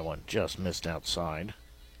 That one just missed outside.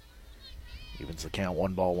 Evens the count,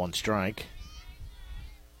 1 ball, 1 strike.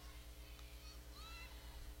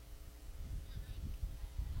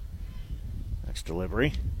 Next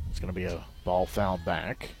delivery. It's going to be a ball fouled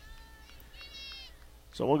back.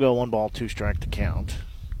 So we'll go 1 ball, 2 strike to count.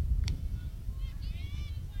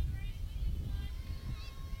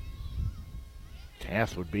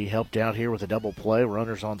 Taft would be helped out here with a double play.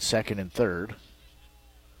 Runners on second and third.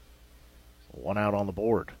 1 out on the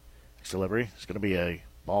board. Next delivery is going to be a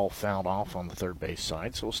ball fouled off on the third base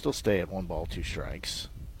side, so we'll still stay at 1 ball, 2 strikes.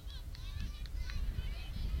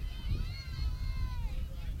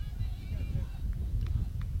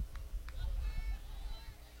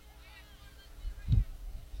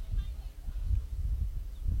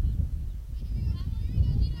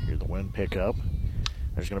 Here's the wind pickup.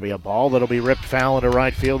 There's going to be a ball that'll be ripped foul into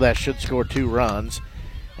right field. That should score 2 runs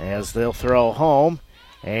as they'll throw home.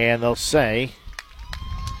 And they'll say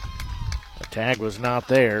the tag was not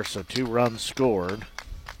there, so 2 runs scored.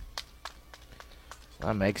 So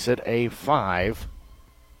that makes it a 5-0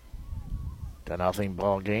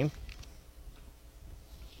 ball game.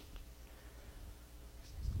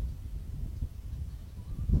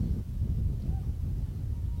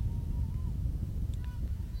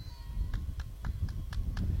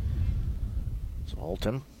 So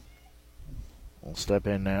Holton will step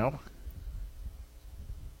in now.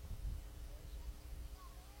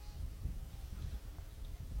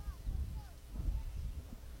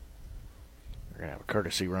 We're going to have a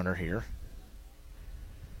courtesy runner here.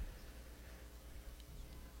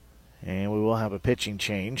 And we will have a pitching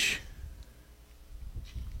change.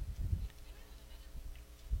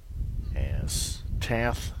 As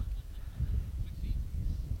Taft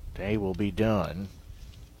day will be done.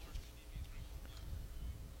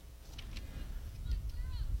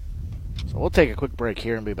 So we'll take a quick break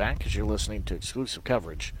here and be back as you're listening to exclusive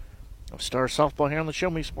coverage of Star Softball here on the Show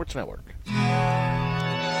Me Sports Network.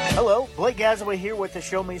 Hello, Blake Gazaway here with the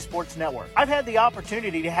Show Me Sports Network. I've had the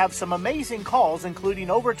opportunity to have some amazing calls, including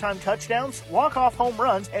overtime touchdowns, walk-off home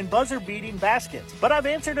runs, and buzzer-beating baskets. But I've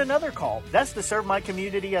answered another call. That's to serve my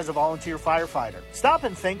community as a volunteer firefighter. Stop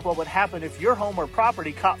and think what would happen if your home or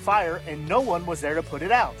property caught fire and no one was there to put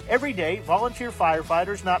it out. Every day, volunteer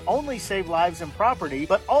firefighters not only save lives and property,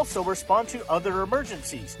 but also respond to other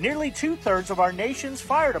emergencies. Nearly 2/3 of our nation's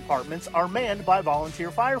fire departments are manned by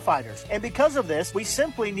volunteer firefighters. And because of this, we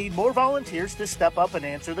simply need more volunteers to step up and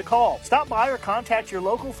answer the call. Stop by or contact your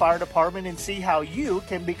local fire department and see how you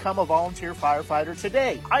can become a volunteer firefighter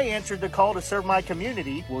today. I answered the call to serve my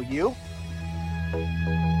community. Will you?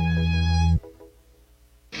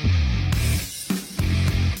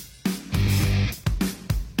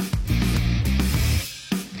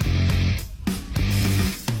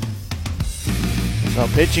 So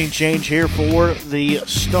pitching change here for the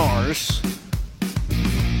Stars.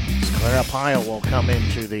 Clara Pyle will come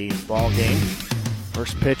into the ball game.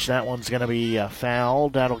 First pitch, that one's going to be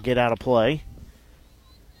fouled. That'll get out of play.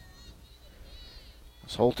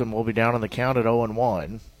 Holton will be down on the count at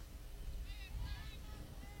 0-1.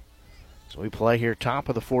 So we play here top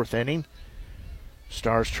of the fourth inning.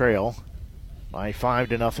 Stars trail by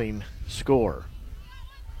 5-0 score.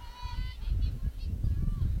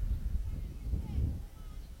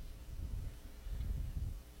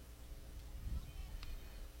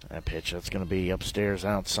 That pitch, that's going to be upstairs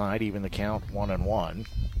outside, even the count 1-1.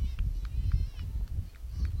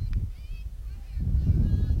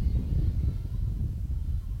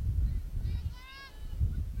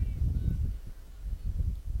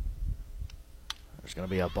 There's going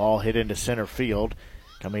to be a ball hit into center field.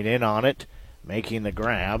 Coming in on it, making the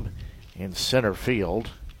grab in center field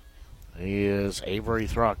is Avery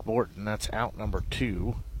Throckmorton. That's out number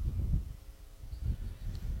 2.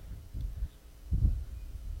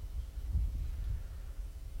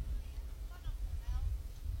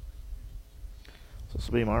 This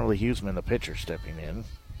will be Marley Huseman, the pitcher, stepping in.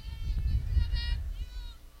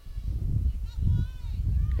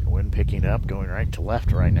 Goodwin picking up, going right to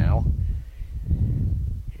left right now.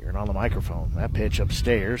 Hearing on the microphone. That pitch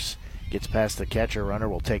upstairs gets past the catcher. Runner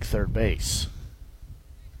will take third base.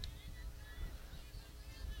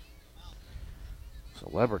 So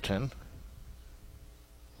Leverton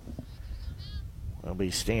will be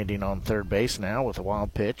standing on third base now with a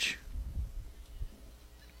wild pitch.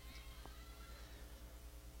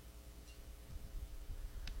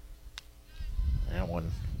 That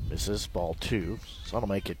one misses, ball 2. So that'll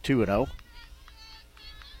make it 2-0.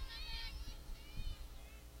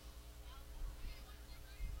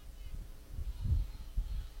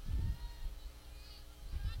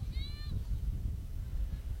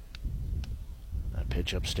 That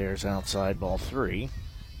pitch upstairs outside, ball 3.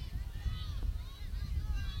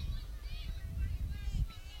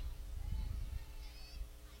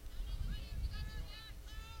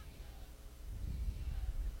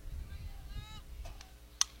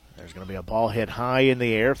 There's going to be a ball hit high in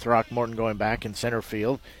the air. Throckmorton going back in center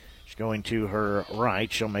field. She's going to her right.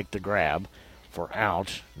 She'll make the grab for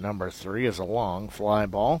out. Number 3 is a long fly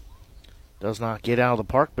ball. Does not get out of the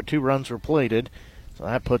park, but 2 runs were plated. So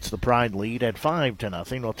that puts the Pride lead at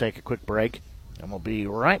 5-0. We'll take a quick break, and we'll be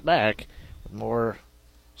right back with more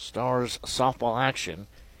Stars softball action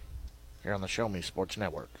here on the Show Me Sports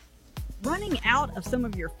Network. Running out of some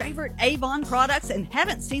of your favorite Avon products and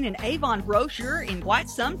haven't seen an Avon brochure in quite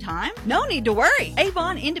some time? No need to worry.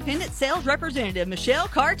 Avon Independent Sales Representative Michelle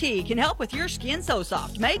Carty can help with your Skin So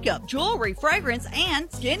Soft makeup, jewelry, fragrance,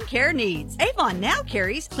 and skincare needs. Avon now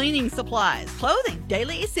carries cleaning supplies, clothing,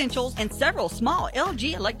 daily essentials, and several small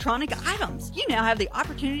LG electronic items. You now have the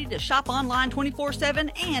opportunity to shop online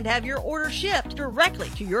 24/7 and have your order shipped directly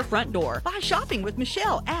to your front door by shopping with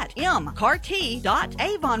Michelle at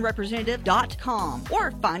mcarty.avonrepresentative.com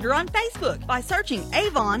or find her on Facebook by searching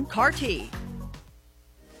Avon Carty.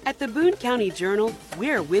 At the Boone County Journal,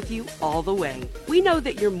 we're with you all the way. We know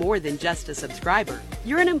that you're more than just a subscriber.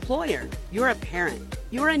 You're an employer, you're a parent,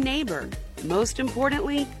 you're a neighbor. Most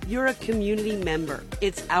importantly, you're a community member.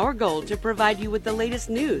 It's our goal to provide you with the latest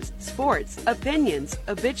news, sports, opinions,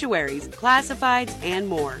 obituaries, classifieds, and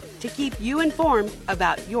more to keep you informed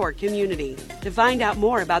about your community. To find out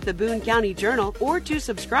more about the Boone County Journal or to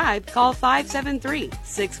subscribe, call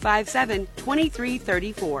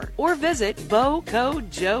 573-657-2334 or visit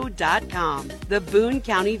bocojoe.com. The Boone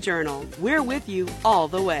County Journal. We're with you all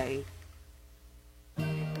the way.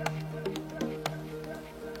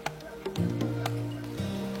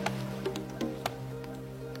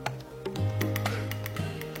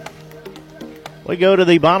 We go to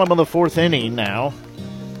the bottom of the fourth inning now.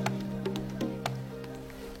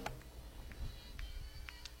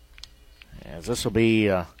 As this will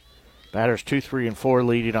be batters 2, 3, and 4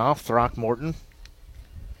 leading off. Throckmorton.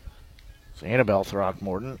 It's Annabelle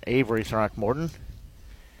Throckmorton, Avery Throckmorton,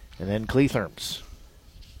 and then Cleatherms.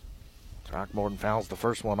 Throckmorton fouls the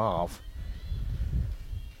first one off.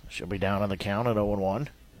 She'll be down on the count at 0-1.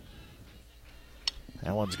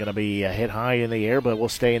 That one's going to be hit high in the air, but will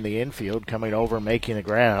stay in the infield. Coming over, making the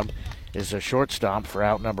grab, is a shortstop for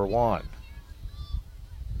out number 1.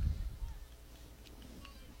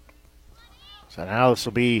 So now this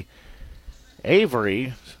will be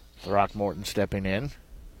Avery Throckmorton stepping in.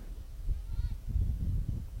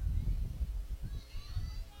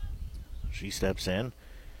 She steps in.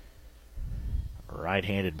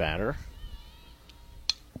 Right-handed batter.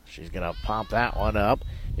 She's going to pop that one up.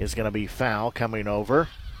 Is going to be foul coming over.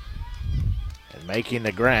 And making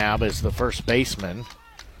the grab is the first baseman,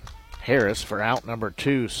 Harris, for out number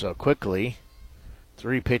 2. So quickly,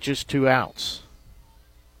 3 pitches, 2 outs.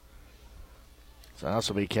 So this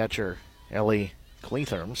will be catcher Ellie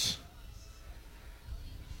Cleatherms.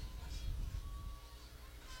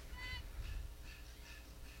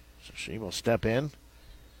 So she will step in.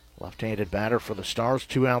 Left-handed batter for the Stars.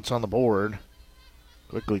 2 outs on the board.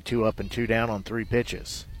 Quickly 2 up and 2 down on 3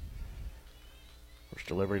 pitches. First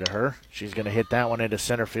delivery to her. She's going to hit that one into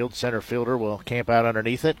center field. Center fielder will camp out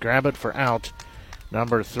underneath it. Grab it for out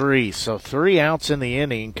number 3. So 3 outs in the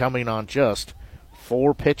inning coming on just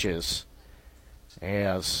 4 pitches.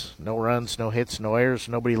 As no runs, no hits, no errors,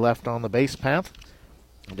 nobody left on the base path.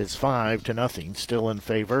 It is 5-0, still in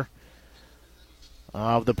favor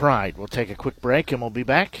of the Pride. We'll take a quick break and we'll be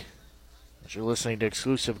back as you're listening to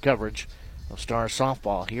exclusive coverage of Stars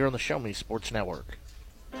softball here on the Show Me Sports Network.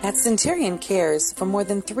 At Centurion Cares, for more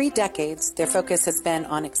than 3 decades, their focus has been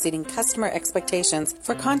on exceeding customer expectations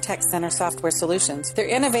for contact center software solutions. Their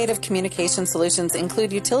innovative communication solutions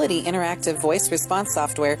include utility interactive voice response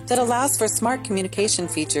software that allows for smart communication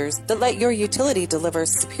features that let your utility deliver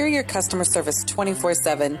superior customer service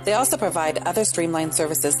 24/7. They also provide other streamlined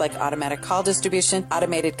services like automatic call distribution,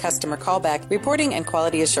 automated customer callback, reporting, and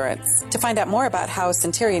quality assurance. To find out more about how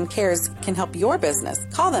Centurion Cares can help your business,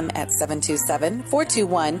 call them at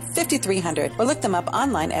 727-421-5300 or look them up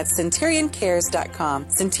online at centurioncares.com.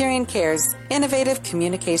 Centurion Cares, innovative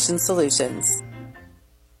communication solutions.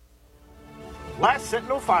 Last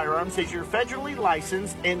Sentinel Firearms is your federally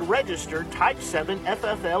licensed and registered Type 7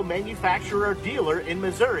 FFL manufacturer dealer in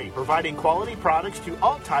Missouri, providing quality products to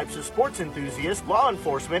all types of sports enthusiasts, law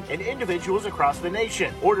enforcement, and individuals across the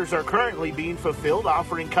nation. Orders are currently being fulfilled,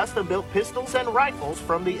 offering custom-built pistols and rifles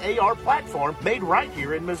from the AR platform made right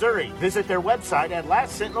here in Missouri. Visit their website at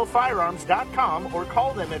lastsentinelfirearms.com or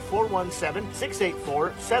call them at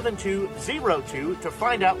 417-684-7202 to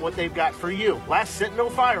find out what they've got for you. Last Sentinel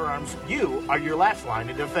Firearms, you are your last line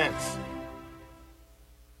of defense.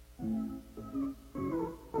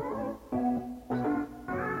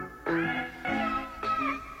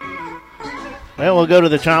 Well, we'll go to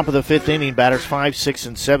the top of the 5th inning. Batters 5, 6,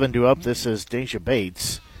 and 7 due up. This is Deja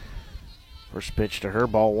Bates. First pitch to her,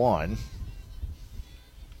 ball 1.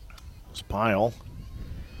 It's Pyle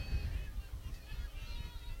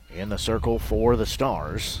in the circle for the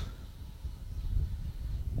Stars.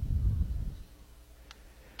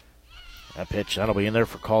 That pitch, that'll be in there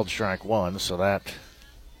for called strike 1, so that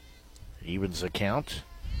evens the count.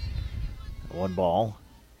 1 ball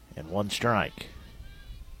and 1 strike.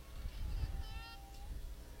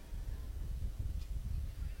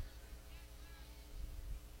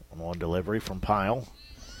 One delivery from Pyle.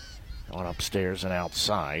 Going upstairs and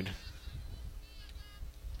outside.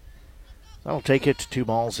 That'll take it to 2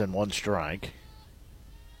 balls and 1 strike.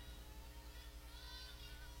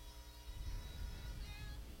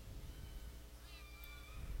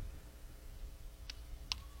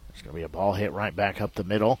 It's going to be a ball hit right back up the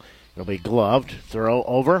middle. It'll be gloved. Throw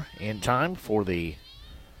over in time for the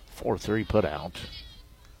 4-3 put out.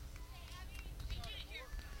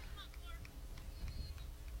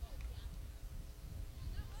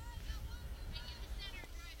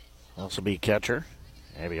 Also be catcher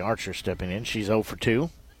Abby Archer stepping in. She's 0 for 2.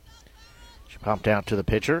 She popped out to the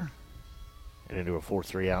pitcher and into a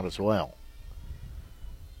 4-3 out as well.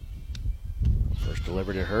 First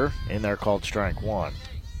delivery to her. In there called strike 1.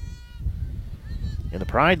 In the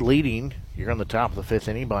Pride leading, you're on the top of the 5th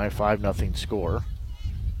inning by a 5-0 score.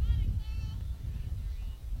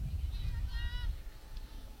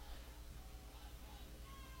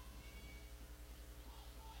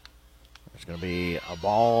 There's going to be a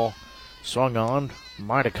ball swung on.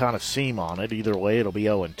 Might have caught a seam on it. Either way, it'll be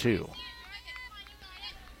 0-2.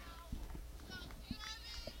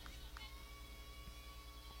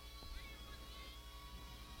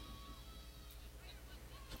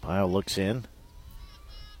 Pyle looks in.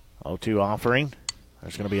 0-2 offering.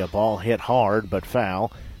 There's going to be a ball hit hard but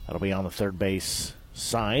foul. That'll be on the third base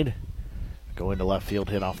side. Go into left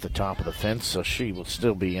field, hit off the top of the fence, so she will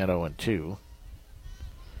still be at 0-2.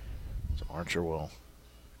 So Archer will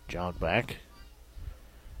jog back.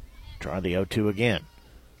 Try the 0-2 again.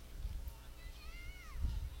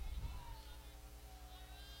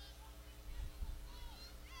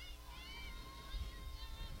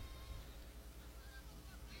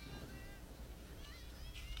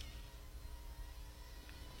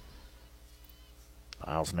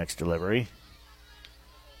 Pyle's next delivery.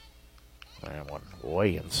 That one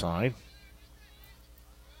way inside.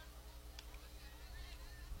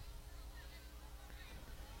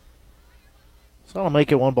 So I'll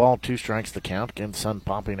make it 1 ball, 2 strikes the count. Again, sun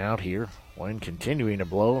popping out here. Wind continuing to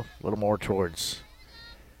blow a little more towards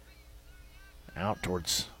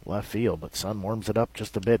left field, but sun warms it up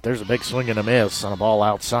just a bit. There's a big swing and a miss on a ball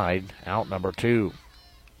outside. Out number 2.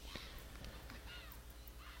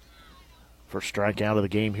 First strikeout of the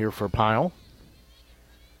game here for Pyle.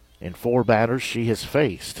 In 4 batters she has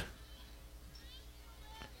faced.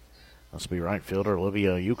 Must be right fielder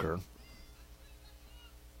Olivia Euchre.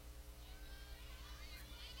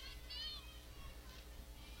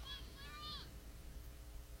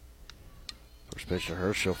 First pitch to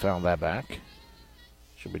her, she'll foul that back.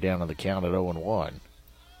 She'll be down on the count at 0-1.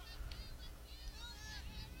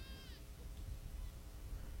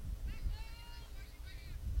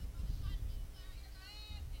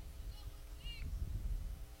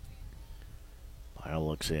 Pyle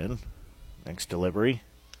looks in. Next delivery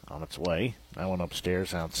on its way. That one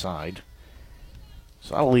upstairs outside.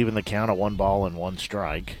 So I'll leave in the count at 1 ball and 1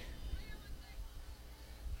 strike.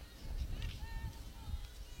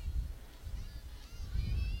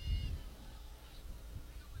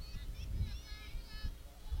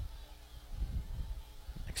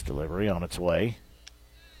 Next delivery on its way.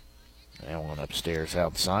 That one upstairs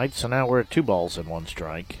outside. So now we're at 2 balls and 1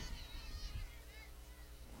 strike.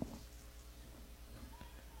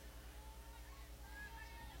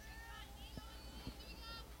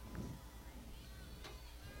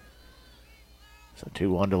 So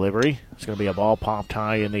 2-1 delivery. It's going to be a ball popped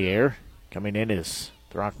high in the air. Coming in is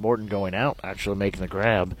Throckmorton going out. Actually making the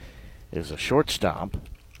grab is a shortstop,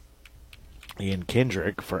 Ian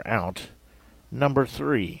Kendrick, for out number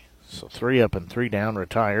 3. So 3 up and 3 down,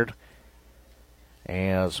 retired.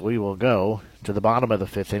 As we will go to the bottom of the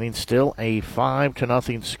 5th inning. Still a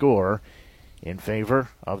 5-0 score in favor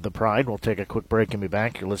of the Pride. We'll take a quick break and be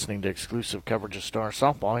back. You're listening to exclusive coverage of Star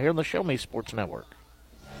Softball here on the Show Me Sports Network.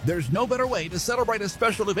 There's no better way to celebrate a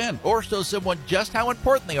special event or show someone just how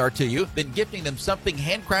important they are to you than gifting them something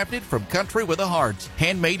handcrafted from Country with a Heart.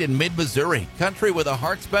 Handmade in mid-Missouri, Country with a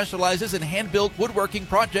Heart specializes in hand-built woodworking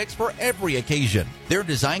projects for every occasion. Their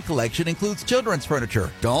design collection includes children's furniture,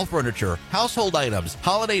 doll furniture, household items,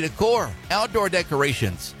 holiday decor, outdoor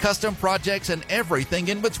decorations, custom projects, and everything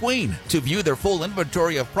in between. To view their full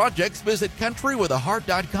inventory of projects, visit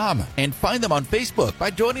countrywithaheart.com and find them on Facebook by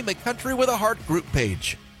joining the Country with a Heart group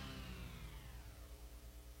page.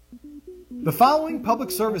 The following public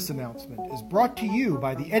service announcement is brought to you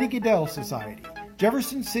by the Eddie Gaedel Society,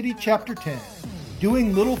 Jefferson City Chapter 10,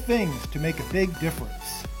 doing little things to make a big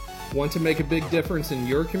difference. Want to make a big difference in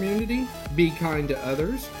your community? Be kind to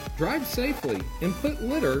others, drive safely, and put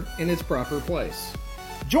litter in its proper place.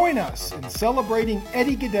 Join us in celebrating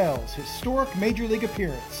Eddie Gaedel's historic Major League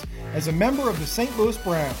appearance as a member of the St. Louis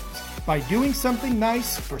Browns by doing something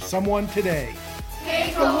nice for someone today.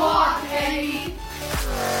 Take a walk, Eddie.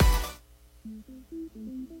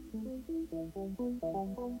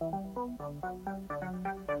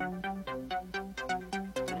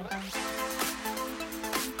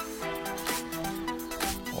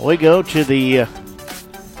 We go to the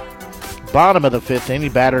bottom of the 5th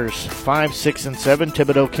inning. Batters 5, 6, and 7.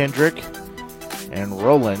 Thibodeau, Kendrick, and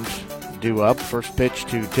Rowland due up. First pitch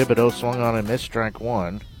to Thibodeau, swung on and missed, strike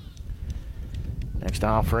 1. Next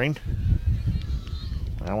offering.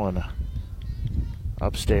 That one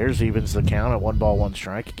upstairs, evens the count at 1 ball, 1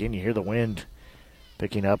 strike. Again, you hear the wind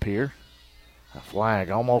picking up here. A flag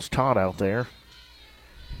almost caught out there.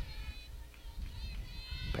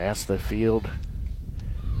 Past the field,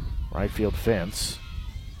 right field fence.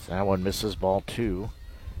 So that one misses, ball 2.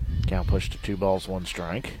 Count pushed to 2 balls, 1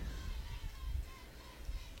 strike.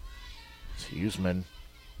 It's Huseman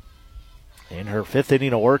in her 5th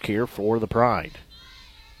inning of work here for the Pride.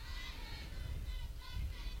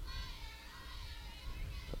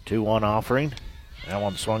 2-1 offering. That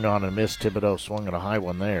one swung on and missed. Thibodeau swung at a high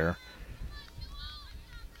one there.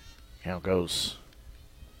 Count goes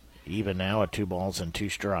even now at 2 balls and 2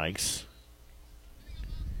 strikes.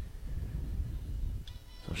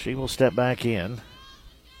 So she will step back in.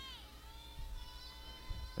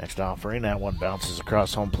 Next offering. That one bounces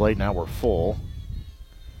across home plate. Now we're full.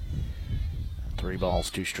 3 balls,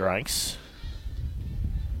 2 strikes.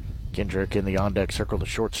 Kendrick in the on-deck circle, the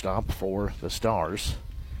shortstop for the Stars.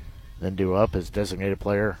 Then due up is designated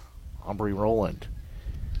player Aubrey Rowland.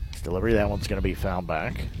 His delivery, that one's going to be fouled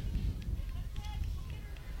back.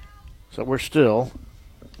 So we're still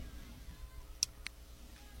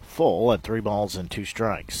full at 3 balls and 2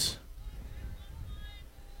 strikes.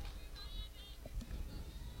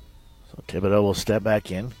 So Thibodeau will step back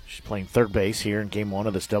in. She's playing third base here in game 1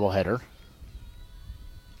 of this doubleheader.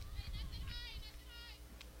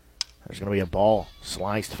 There's going to be a ball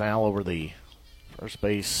sliced foul over the first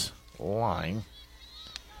base line.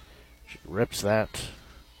 She rips that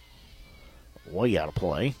way out of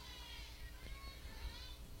play.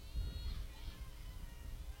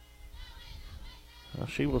 Well,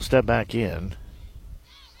 she will step back in.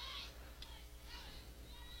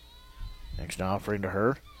 Next offering to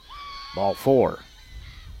her. Ball 4.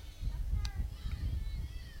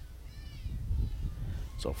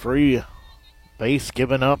 So free base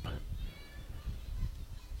given up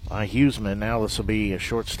by Huseman. Now this will be a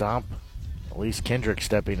shortstop. Elise Kendrick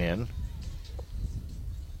stepping in.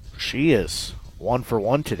 She is 1 for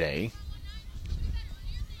 1 today.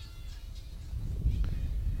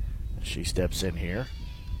 She steps in here.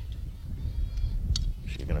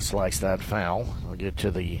 She's going to slice that foul. I'll get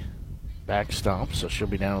to the backstop, so she'll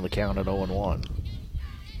be down on the count at 0-1.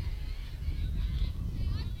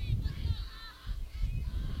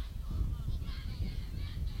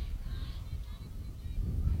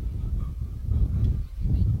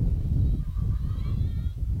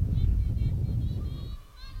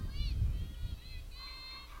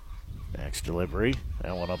 Next delivery.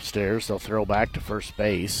 That one upstairs. They'll throw back to first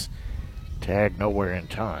base. Tag nowhere in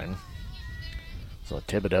time. So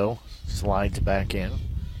Thibodeau slides back in.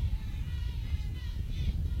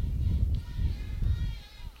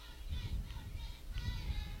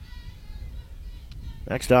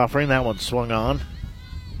 Next offering, that one swung on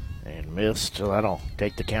and missed. So that'll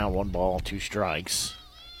take the count. 1 ball, 2 strikes.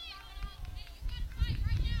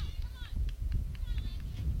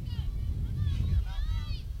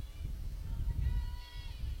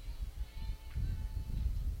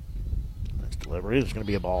 Delivery. There's going to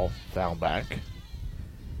be a ball foul back.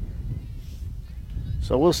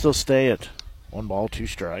 So we'll still stay at 1 ball, 2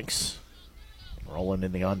 strikes. Rolling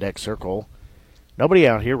in the on-deck circle. Nobody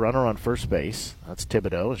out here. Runner on first base. That's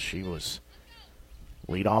Thibodeau. She was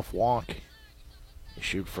lead-off walk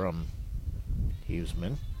issued from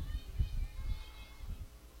Huseman.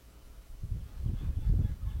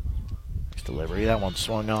 Next delivery. That one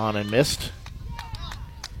swung on and missed.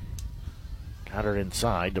 Got her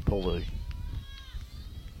inside to pull the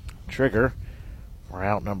trigger. We're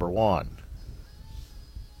out number 1.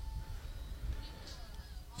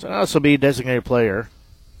 So now this will be designated player,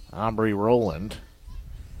 Aubrey Rowland.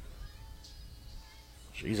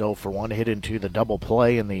 She's 0 for 1, hit into the double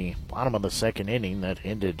play in the bottom of the 2nd inning that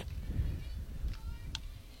ended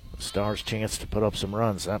the Stars' chance to put up some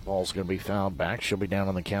runs. That ball's going to be fouled back. She'll be down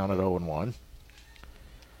on the count at 0-1.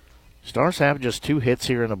 Stars have just 2 hits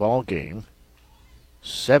here in the ball game.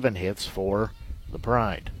 7 hits for the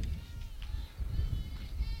Pride.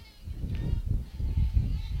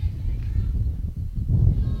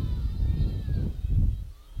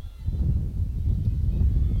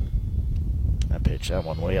 Pitch that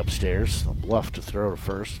one way upstairs. A bluff to throw to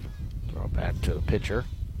first. Throw it back to the pitcher.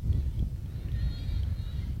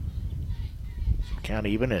 So count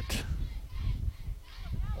even at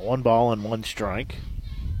 1 ball and 1 strike.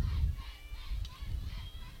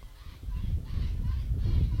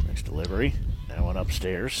 Next delivery. That one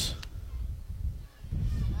upstairs.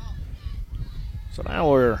 So now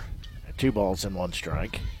we're at 2 balls and 1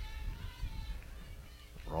 strike.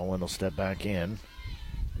 Rowland will step back in.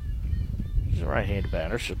 She's a right-handed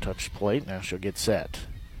batter. She'll touch the plate. Now she'll get set.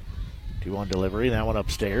 2-1 delivery. That one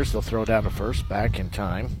upstairs. They'll throw down to first. Back in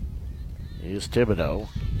time is Thibodeau.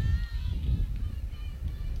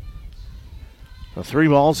 So 3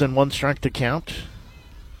 balls and 1 strike to count.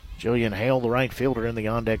 Jillian Hale, the right fielder, in the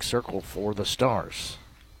on-deck circle for the Stars.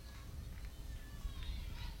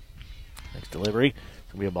 Next delivery.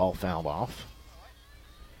 It's going to be a ball fouled off.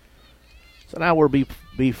 So now we'll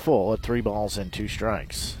be full at 3 balls and 2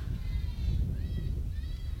 strikes.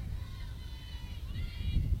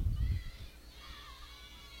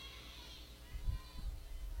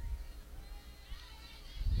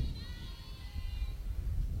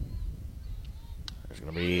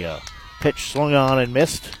 Going to be a pitch swung on and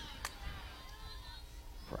missed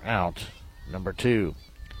for out number 2.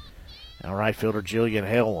 Now right fielder Jillian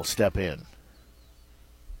Hale will step in.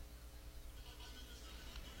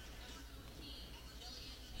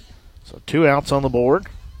 So 2 outs on the board.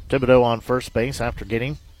 Thibodeau on first base after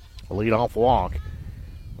getting a leadoff walk.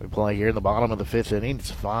 We play here in the bottom of the 5th inning.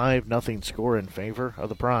 It's 5-0 score in favor of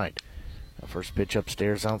the Pride. The first pitch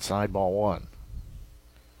upstairs outside, ball 1.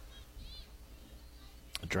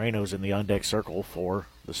 Drano's in the on-deck circle for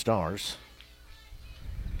the Stars.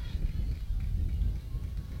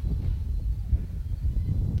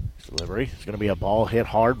 Delivery. It's going to be a ball hit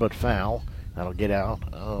hard but foul. That'll get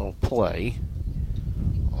out of play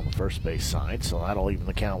on the first base side, so that'll even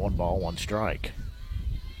the count. 1 ball, 1 strike.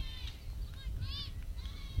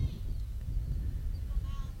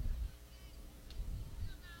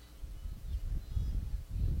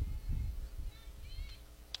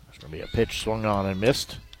 Going to be a pitch swung on and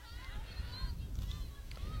missed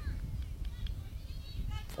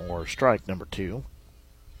for strike number 2.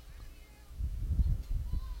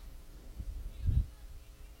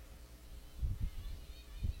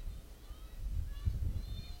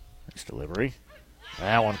 Next delivery.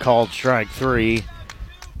 That one called strike 3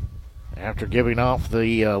 after giving off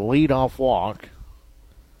the lead-off walk.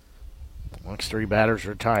 Next 3 batters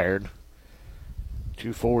retired.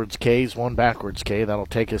 2 forwards Ks, 1 backwards K. That'll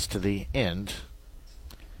take us to the end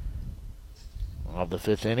of the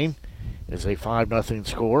 5th inning. It is a 5-0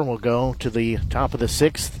 score. We'll go to the top of the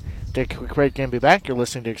 6th. Take a quick break and be back. You're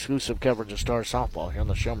listening to exclusive coverage of Star Softball here on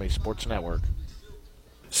the Show Me Sports Network.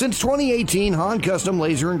 Since 2018, Han Custom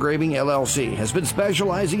Laser Engraving LLC has been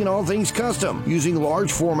specializing in all things custom, using large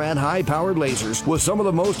format, high-powered lasers with some of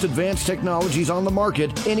the most advanced technologies on the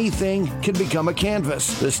market. Anything can become a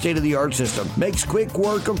canvas. This state-of-the-art system makes quick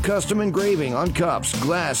work of custom engraving on cups,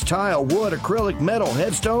 glass, tile, wood, acrylic, metal,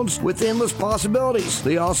 headstones with endless possibilities.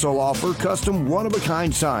 They also offer custom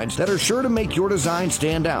one-of-a-kind signs that are sure to make your design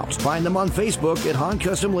stand out. Find them on Facebook at Han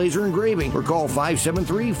Custom Laser Engraving or call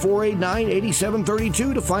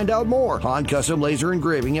 573-489-8732 to find out more. Han Custom Laser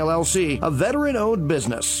Engraving LLC, a veteran-owned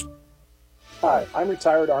business. Hi, I'm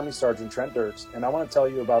retired Army Sergeant Trent Dirks, and I want to tell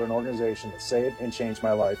you about an organization that saved and changed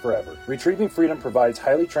my life forever. Retrieving Freedom provides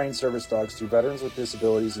highly trained service dogs to veterans with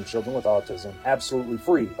disabilities and children with autism, absolutely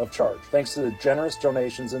free of charge, thanks to the generous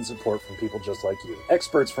donations and support from people just like you.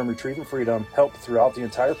 Experts from Retrieving Freedom help throughout the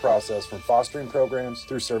entire process, from fostering programs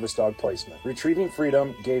through service dog placement. Retrieving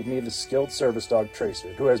Freedom gave me the skilled service dog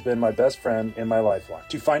Tracer, who has been my best friend and my lifeline.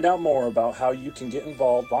 To find out more about how you can get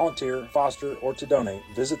involved, volunteer, foster, or to donate,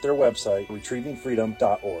 visit their website, retrievingfreedom.org.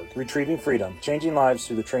 Retrieving Freedom, changing lives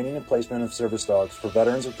through the training and placement of service dogs for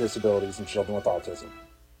veterans with disabilities and children with autism.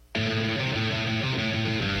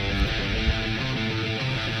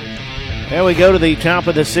 There we go to the top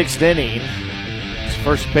of the 6th inning. It's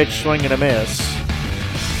first pitch, swing and a miss.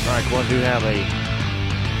 Strike 1 do have a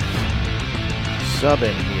sub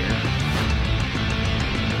in here.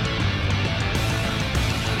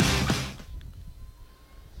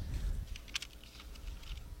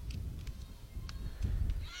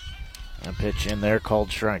 A pitch in there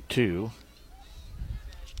called strike 2.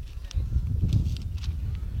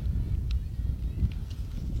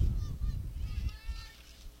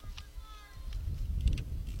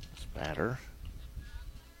 This batter.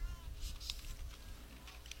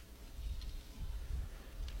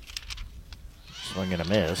 Swing and a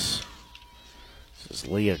miss. This is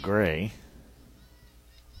Leah Gray.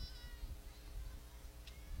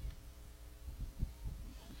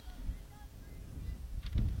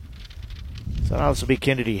 So now this will be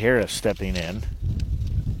Kennedy Harris stepping in. So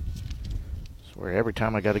where every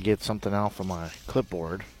time I got to get something off of my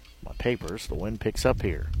clipboard, my papers, the wind picks up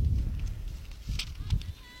here.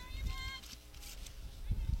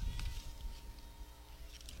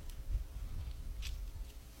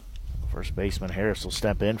 First baseman Harris will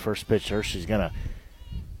step in. First pitch her. She's going to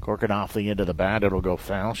cork it off the end of the bat. It'll go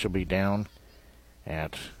foul. She'll be down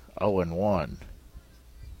at 0-1.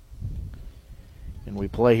 And we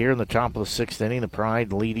play here in the top of the 6th inning. The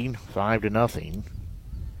Pride leading 5-0.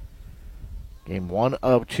 Game 1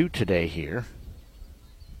 of 2 today here.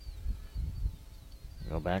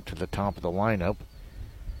 Go back to the top of the lineup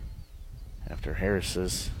after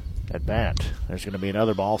Harris's at bat. There's going to be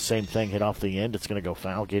another ball. Same thing, hit off the end. It's going to go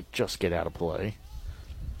foul. Just get out of play.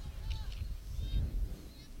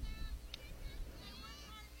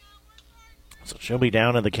 So she'll be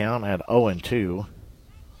down in the count at 0-2.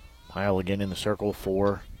 Pyle again in the circle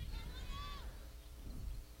for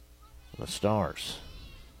the Stars.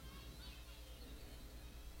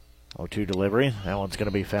 0-2 delivery. That one's going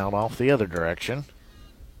to be fouled off the other direction.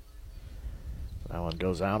 That one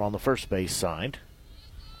goes out on the first base side.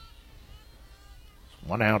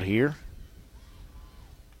 One out here.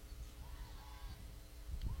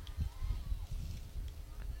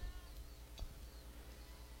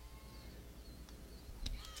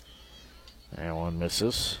 That one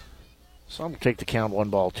misses. So I'm going to take the count 1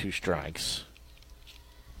 ball, 2 strikes.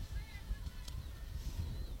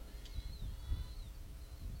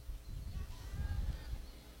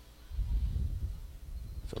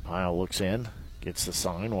 So Pyle looks in, gets the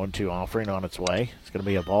sign, 1-2 offering on its way. It's going to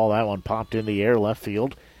be a ball. That one popped in the air, left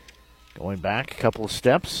field. Going back a couple of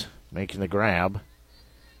steps, making the grab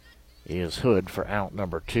is Hood for out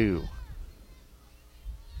number 2.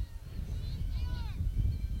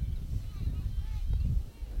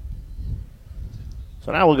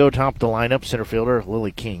 So now we'll go top of the lineup. Center fielder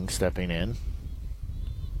Lily King stepping in.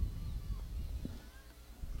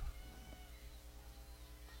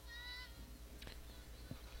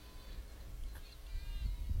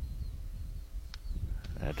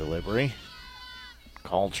 That delivery.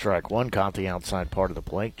 Called strike one, caught the outside part of the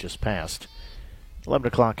plate, just past 11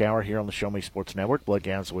 o'clock hour here on the Show Me Sports Network. Blake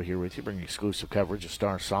Gansel here with you, bringing exclusive coverage of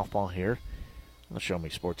Stars softball here on the Show Me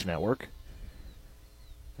Sports Network.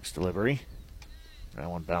 Next delivery. That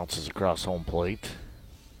one bounces across home plate.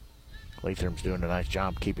 Latham's doing a nice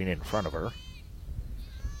job keeping it in front of her.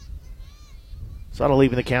 Sutter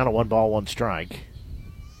leaving the count at 1 ball, 1 strike.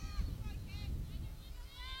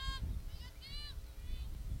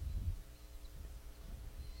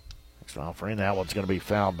 Next offering, that one's going to be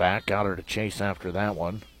fouled back. Got her to chase after that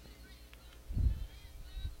one.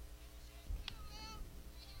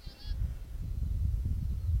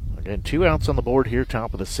 Again, 2 outs on the board here,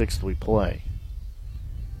 top of the 6th we play.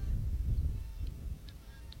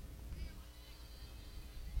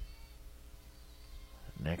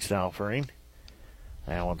 Next offering.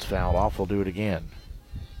 That one's fouled off. We'll do it again.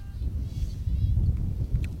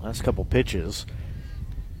 Last couple pitches.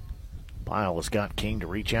 Pyle has got King to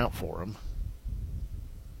reach out for him.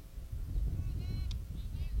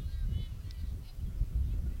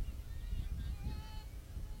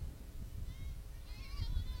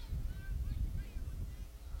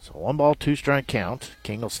 So 1 ball, 2 strike count.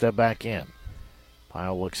 King will step back in.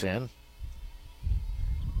 Pyle looks in.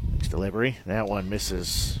 Next delivery. That one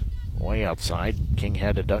misses way outside. King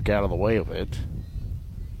had to duck out of the way of it.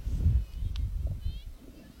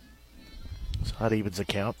 So that evens the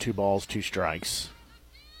count. 2 balls, 2 strikes.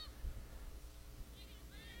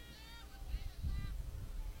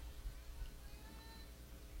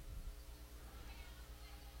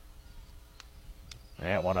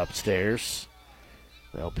 That one upstairs.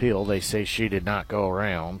 They'll appeal. They say she did not go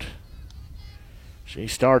around. She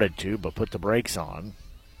started to, but put the brakes on.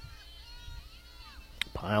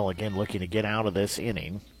 Pyle again looking to get out of this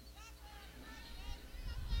inning.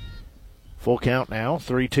 Full count now,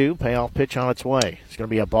 3-2, payoff pitch on its way. It's going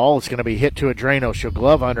to be a ball. It's going to be hit to Adreno. She'll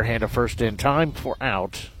glove underhand to first in time for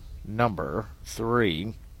out number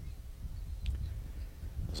 3.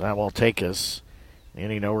 So that will take us.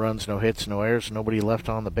 Any no runs, no hits, no errors, nobody left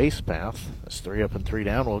on the base path. This 3 up and 3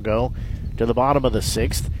 down will go to the bottom of the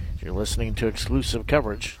 6th. You're listening to exclusive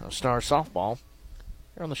coverage of Stars softball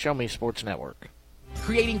here on the Show Me Sports Network.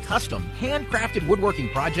 Creating custom, handcrafted woodworking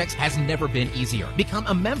projects has never been easier. Become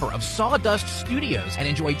a member of Sawdust Studios and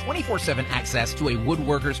enjoy 24/7 access to a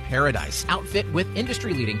woodworker's paradise. Outfit with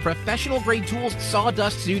industry-leading professional-grade tools,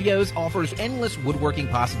 Sawdust Studios offers endless woodworking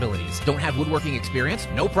possibilities. Don't have woodworking experience?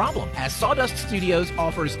 No problem, as Sawdust Studios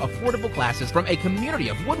offers affordable classes from a community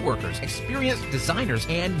of woodworkers, experienced designers,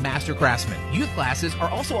 and master craftsmen. Youth classes are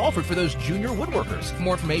also offered for those junior woodworkers. For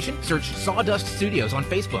more information, search Sawdust Studios on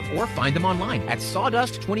Facebook or find them online at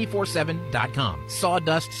Sawdust247.com.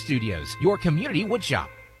 Sawdust Studios, your community woodshop.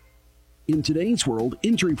 In today's world,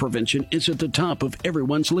 injury prevention is at the top of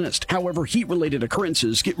everyone's list. However, heat-related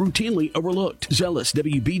occurrences get routinely overlooked. Zealous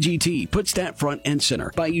WBGT puts that front and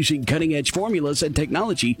center. By using cutting-edge formulas and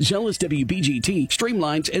technology, Zealous WBGT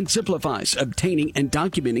streamlines and simplifies obtaining and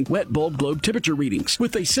documenting wet bulb globe temperature readings.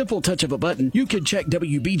 With a simple touch of a button, you can check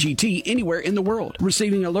WBGT anywhere in the world,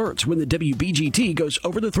 receiving alerts when the WBGT goes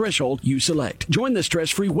over the threshold you select. Join the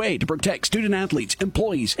stress-free way to protect student-athletes,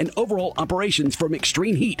 employees, and overall operations from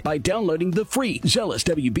extreme heat by downloading the free Zealous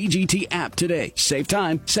WBGT app today. Save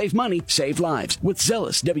time, save money, save lives with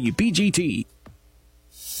Zealous WBGT.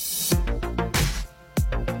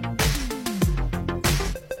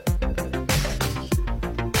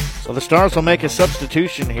 So the Stars will make a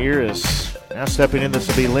substitution here as now stepping in. This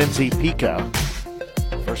will be Lindsay Pica.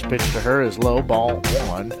 First pitch to her is low, ball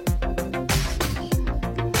 1.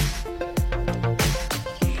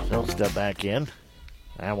 She'll step back in.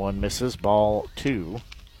 That one misses, ball 2.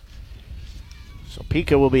 So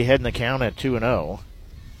Pica will be heading the count at 2-0.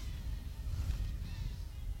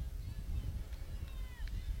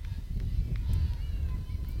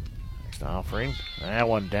 Next offering. That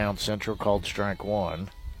one down central, called strike 1.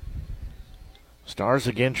 Stars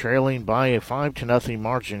again trailing by a 5-0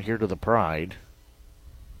 margin here to the Pride.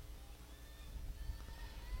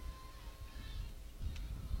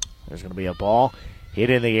 There's going to be a ball hit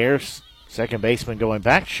in the air. Second baseman going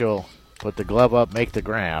back. She'll put the glove up, make the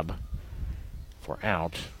grab for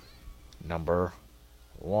out number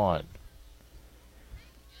 1.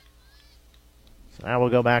 So now we'll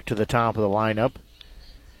go back to the top of the lineup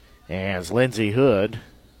as Lindsey Hood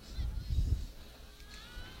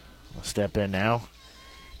will step in now.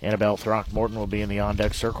 Annabelle Throckmorton will be in the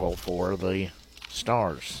on-deck circle for the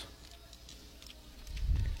Stars.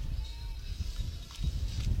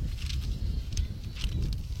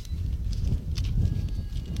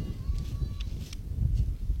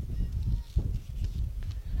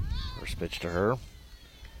 Pitch to her.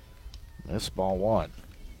 This ball one.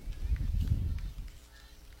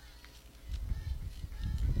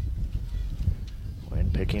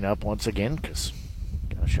 Wind picking up once again because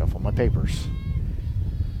gotta shuffle my papers.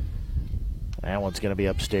 That one's going to be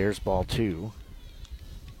upstairs, ball two.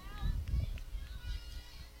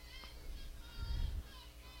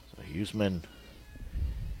 So Huseman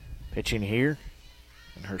pitching here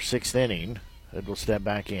in her 6th inning. Hood will step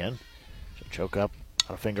back in. She'll choke up,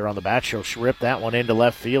 got a finger on the bat. She'll rip that one into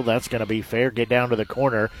left field. That's going to be fair. Get down to the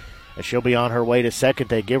corner, and she'll be on her way to second.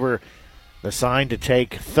 They give her the sign to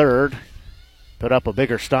take third. Put up a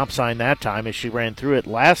bigger stop sign that time as she ran through it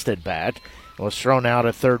last at bat and was thrown out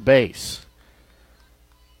at third base.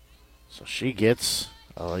 So she gets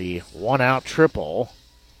a one-out triple.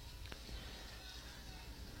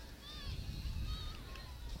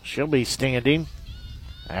 She'll be standing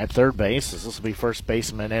at third base, as this will be first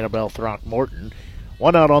baseman Annabelle Throckmorton.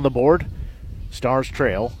 One out on the board. Stars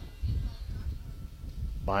trail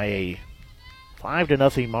by a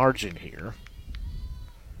 5-0 margin here.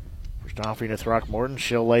 First offering to Throckmorton.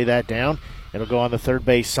 She'll lay that down. It'll go on the third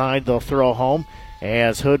base side. They'll throw home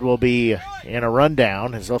as Hood will be in a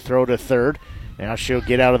rundown as they'll throw to third. Now she'll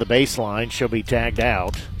get out of the baseline. She'll be tagged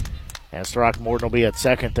out. As Throckmorton will be at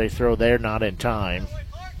second. They throw there, not in time.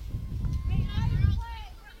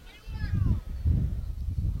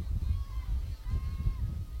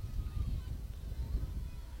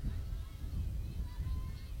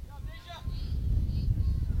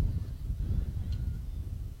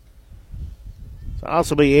 So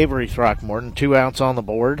also be Avery Throckmorton. 2 outs on the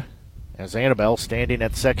board as Annabelle standing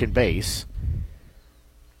at second base.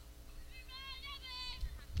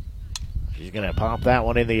 She's going to pop that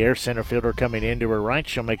one in the air. Center fielder coming into her right.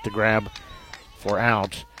 She'll make the grab for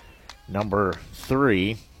out number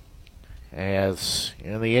 3. As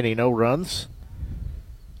in the inning, no runs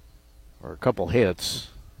or a couple hits.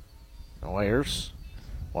 No errors.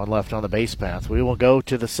 One left on the base path. We will go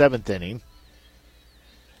to the 7th inning.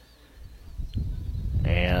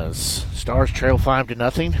 As Stars trail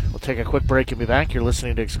 5-0. We'll take a quick break and be back. You're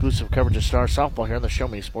listening to exclusive coverage of Stars softball here on the Show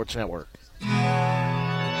Me Sports Network.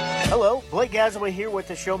 Hello, Blake Gazaway here with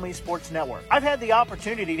the Show Me Sports Network. I've had the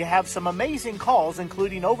opportunity to have some amazing calls,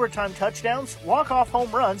 including overtime touchdowns, walk-off home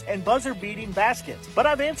runs, and buzzer-beating baskets. But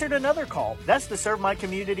I've answered another call. That's to serve my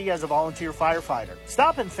community as a volunteer firefighter.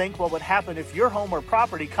 Stop and think what would happen if your home or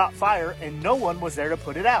property caught fire and no one was there to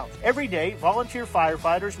put it out. Every day, volunteer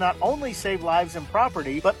firefighters not only save lives and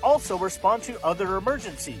property, but also respond to other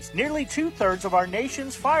emergencies. Nearly 2/3 of our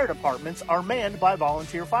nation's fire departments are manned by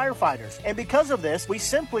volunteer firefighters. And because of this, we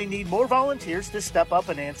simply need more volunteers to step up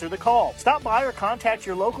and answer the call. Stop by or contact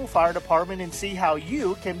your local fire department and see how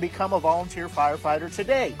you can become a volunteer firefighter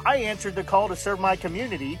today. I answered the call to serve my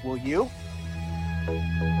community. Will you?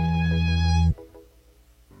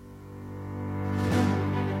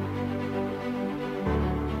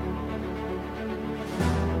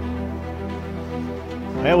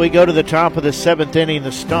 Well, we go to the top of the 7th inning.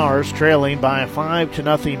 The Stars trailing by a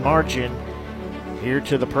 5-0 margin here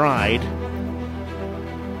to the Pride.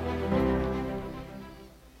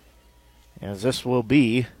 As this will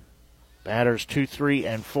be batters 2, 3,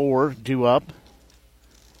 and 4 due up.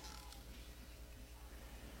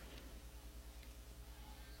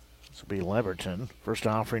 This will be Leverton. First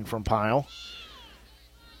offering from Pyle.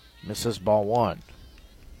 Misses ball 1.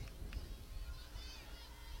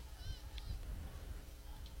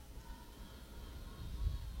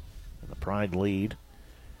 And the Pride lead.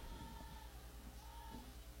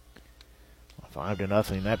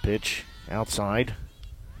 5-0. That pitch outside.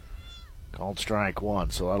 Called strike 1,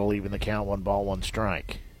 so that'll even the count. 1 ball, 1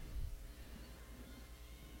 strike.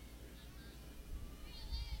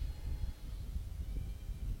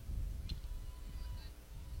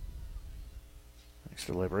 Next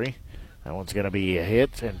delivery. That one's going to be a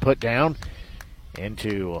hit and put down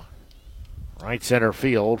into right center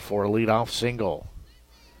field for a leadoff single.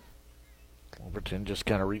 Overton just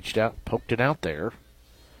kind of reached out, poked it out there.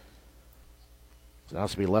 So now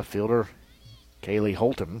it's to be left fielder Kaylee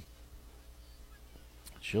Holton.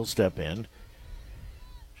 She'll step in.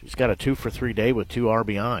 She's got a 2-for-3 day with 2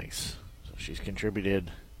 RBIs. So she's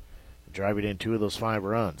contributed, driving in 2 of those 5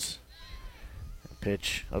 runs.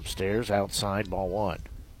 Pitch upstairs, outside, ball 1.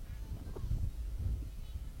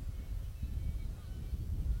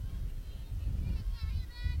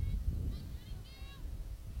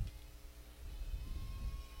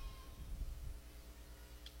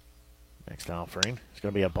 Next offering. It's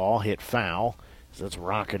going to be a ball hit foul. So it's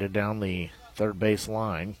rocketed down the third base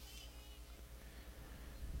line.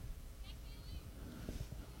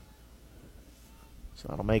 So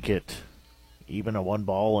that'll make it even a 1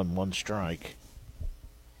 ball and 1 strike.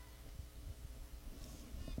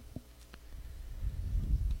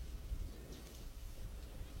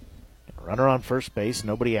 Runner on first base,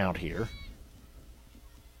 nobody out here.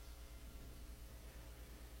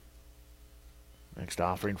 Next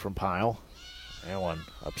offering from Pyle. That one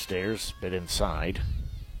upstairs, bit inside.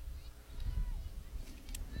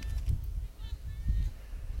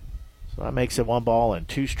 So that makes it 1 ball and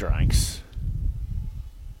 2 strikes.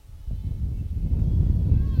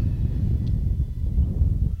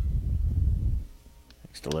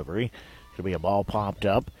 Next delivery. It'll be a ball popped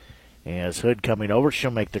up. As Hood coming over, she'll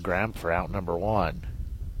make the grab for out number 1.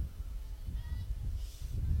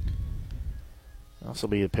 Also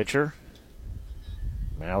be the pitcher.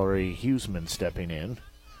 Mallory Huseman stepping in.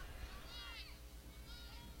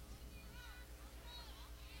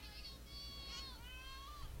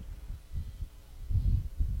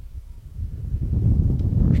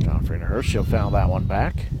 First offering to her, she'll foul that one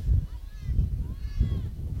back.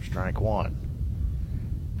 Strike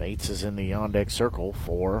 1. Bates is in the on-deck circle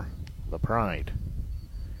for the Pride.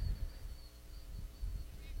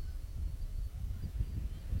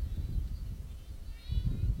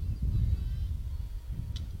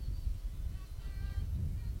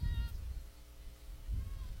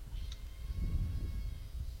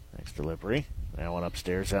 Next delivery. That one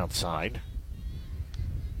upstairs outside.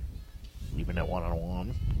 Even at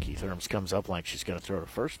 1-on-1. Keith Herms comes up like she's going to throw to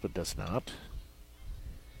first, but does not.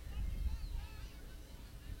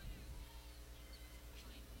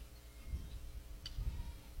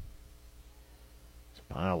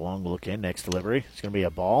 Pyle long look in. Next delivery. It's going to be a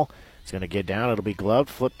ball. It's going to get down. It'll be gloved.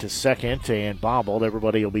 Flipped to second and bobbled.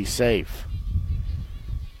 Everybody will be safe.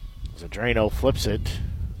 Zadrano flips it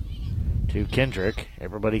to Kendrick.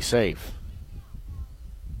 Everybody safe.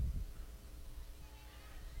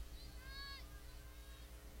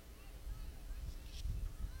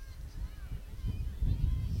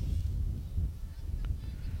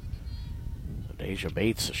 Deja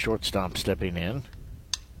Bates, the shortstop, stepping in.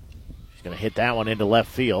 She's going to hit that one into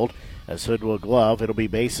left field. As Hood will glove, it'll be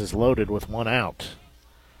bases loaded with 1 out.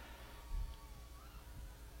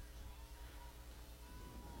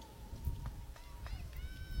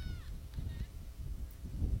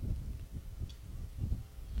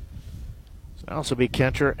 So now also be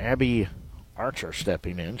catcher Abby Archer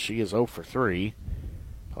stepping in. She is 0 for 3.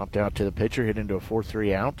 Popped out to the pitcher, hit into a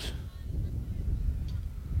 4-3 out.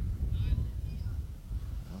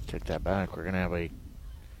 I'll take that back. We're going to have a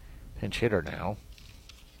pinch hitter now.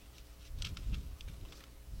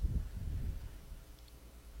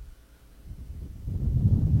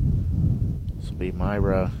 This will be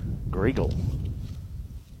Myra Griegel.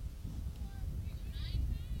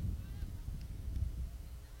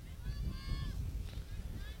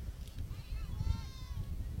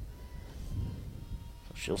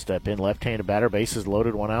 She'll step in, left-handed batter, bases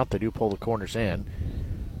loaded, 1 out. They do pull the corners in.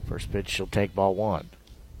 First pitch, she'll take ball 1.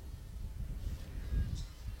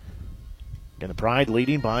 And the Pride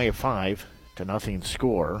leading by a 5-0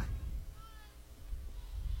 score.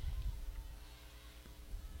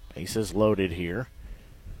 Bases loaded here.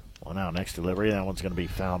 1 out. Next delivery. That one's going to be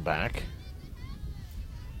fouled back.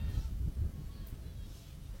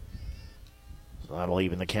 So that'll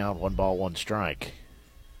even the count. 1 ball, 1 strike.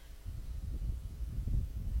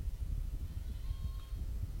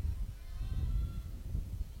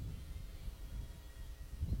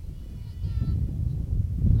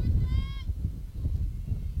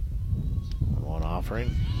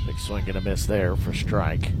 Offering. Big swing and a miss there for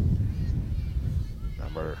strike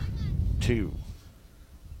number 2.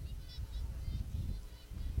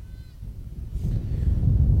 So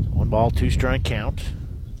 1 ball, 2 strike count.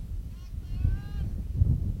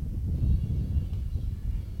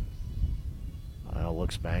 Pyle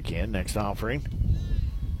looks back in. Next offering.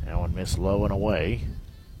 That one missed low and away.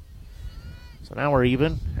 So now we're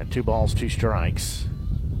even at 2 balls, 2 strikes.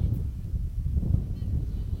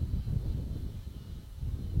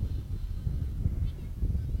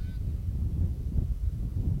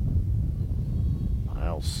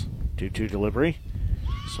 Piles 2-2 delivery.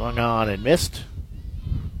 Swung on and missed.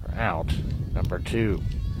 For out number 2.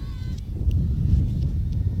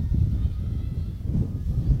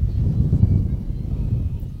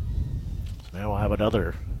 So now we'll have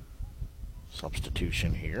another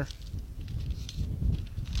substitution here.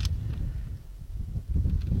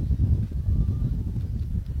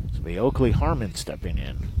 So it'll be Oakley Harmon stepping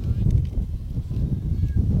in.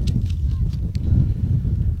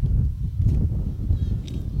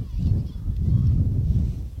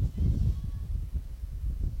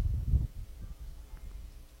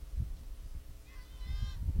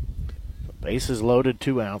 Bases loaded,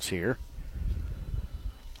 2 outs here.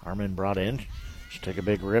 Harmon brought in. Just take a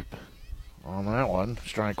big rip on that one.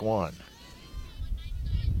 Strike 1.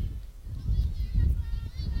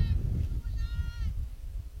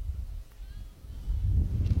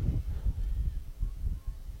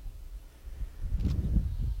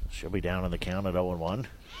 She'll be down in the count at 0-1. Going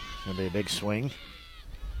to be a big swing.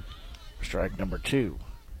 Strike number 2.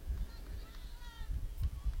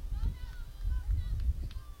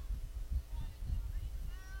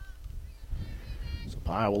 So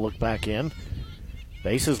Pyle will look back in.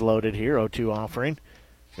 Bases loaded here. 0-2 offering.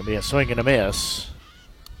 Going to be a swing and a miss.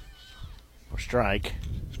 For strike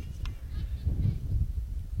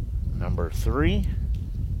number 3.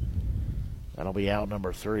 That'll be out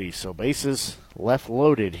number 3. So bases left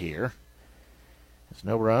loaded here. There's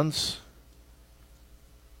no runs.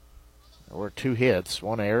 There were 2 hits,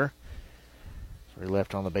 1 error. 3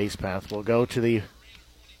 left on the base path. We'll go to the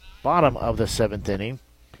bottom of the 7th inning.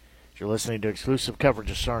 You're listening to exclusive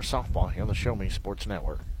coverage of Star Softball here on the Show Me Sports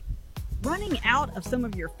Network. Running out of some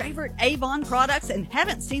of your favorite Avon products and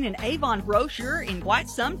haven't seen an Avon brochure in quite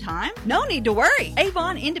some time? No need to worry.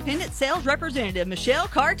 Avon Independent Sales Representative Michelle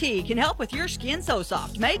Carty can help with your Skin So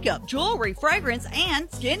Soft makeup, jewelry, fragrance,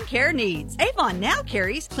 and skincare needs. Avon now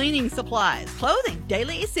carries cleaning supplies, clothing,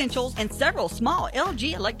 daily essentials, and several small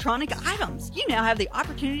LG electronic items. You now have the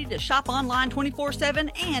opportunity to shop online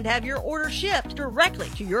 24/7 and have your order shipped directly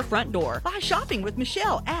to your front door by shopping with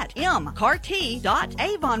Michelle at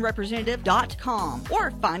mcarty.avonrepresentative.com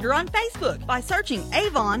or find her on Facebook by searching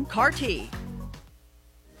Avon Carty.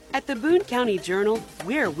 At the Boone County Journal,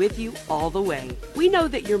 we're with you all the way. We know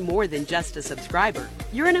that you're more than just a subscriber.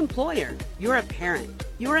 You're an employer, you're a parent,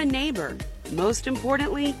 you're a neighbor. Most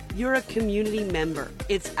importantly, you're a community member.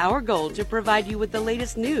 It's our goal to provide you with the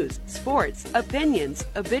latest news, sports, opinions,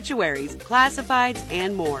 obituaries, classifieds,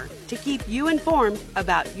 and more to keep you informed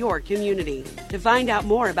about your community. To find out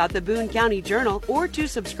more about the Boone County Journal or to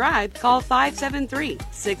subscribe, call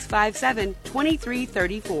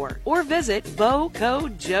 573-657-2334 or visit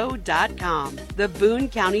bocojoe.com. The Boone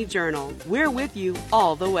County Journal. We're with you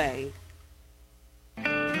all the way.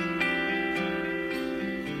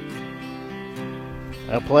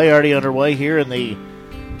 Play already underway here in the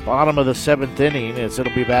bottom of the 7th inning as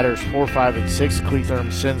it'll be batters 4, 5, and 6.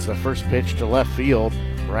 Cleathorn sends the first pitch to left field,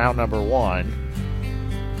 round number 1.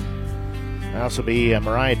 That'll also be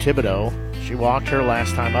Mariah Thibodeau. She walked her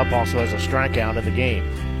last time up, also has a strikeout in the game.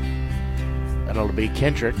 That'll be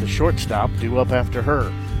Kendrick, the shortstop, due up after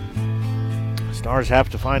her. Stars have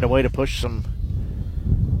to find a way to push some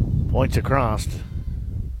points across. Some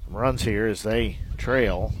runs here as they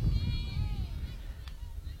trail.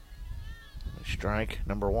 Strike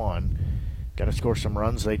number 1. Got to score some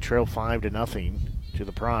runs. They trail 5-0 to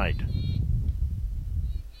the Pride.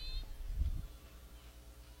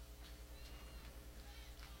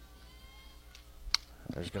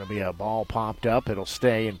 There's going to be a ball popped up. It'll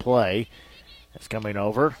stay in play. It's coming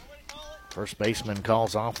over. First baseman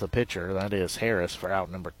calls off the pitcher. That is Harris for out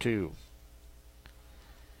number 2.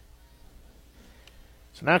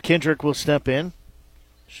 So now Kendrick will step in.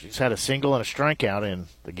 She's had a single and a strikeout in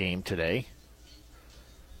the game today.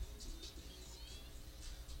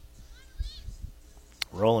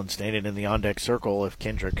 Rowland standing in the on-deck circle if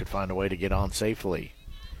Kendrick could find a way to get on safely.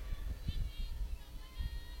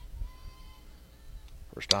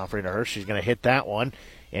 First offering to her, she's going to hit that one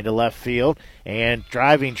into left field. And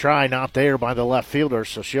driving try not there by the left fielder,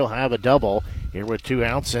 so she'll have a double here with 2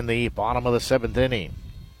 outs in the bottom of the 7th inning.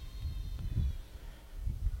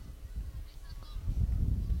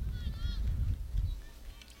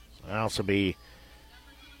 That'll also be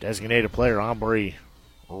designated player Aubrey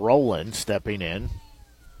Rowland stepping in.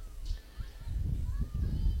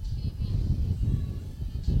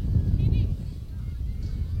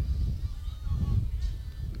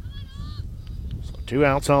 So 2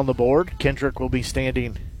 outs on the board. Kendrick will be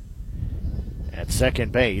standing at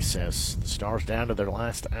second base as the Stars down to their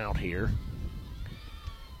last out here.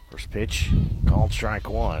 First pitch called strike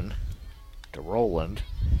 1 to Rowland.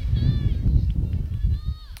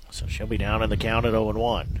 So she'll be down in the count at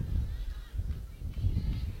 0-1.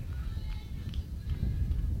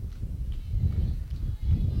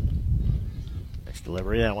 Next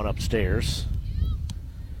delivery, that one upstairs.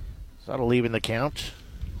 So that'll leave in the count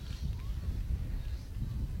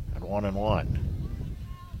at 1-1.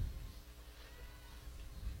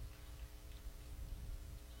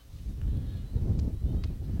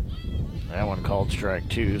 That one called strike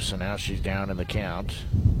 2, so now she's down in the count.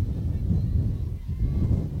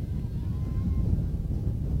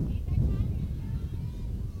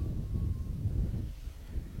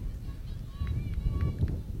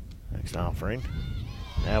 Next offering.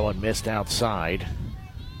 That one missed outside.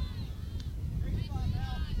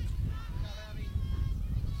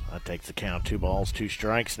 That takes the count. 2 balls, 2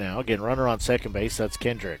 strikes now. Again, runner on second base. That's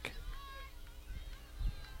Kendrick.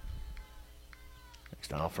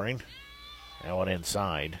 Next offering. That one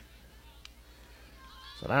inside.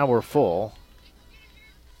 So now we're full.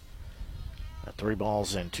 At 3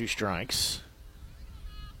 balls and 2 strikes.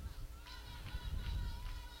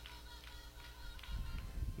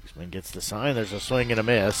 Eastman gets the sign. There's a swing and a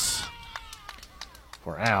miss.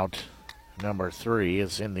 For out. Number 3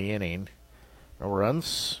 is in the inning. No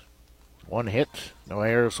runs, 1 hit, no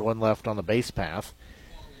errors, 1 left on the base path.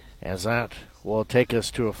 As that will take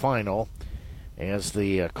us to a final as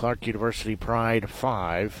the Clark University Pride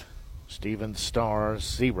 5, Stevens Stars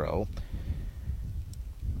 0.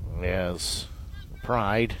 As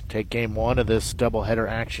Pride take game 1 of this doubleheader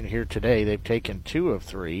action here today. They've taken 2 of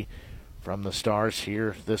 3 from the Stars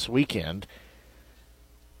here this weekend.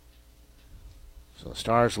 So the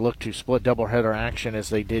Stars look to split doubleheader action as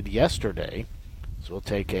they did yesterday. So we'll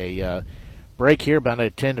take a break here, about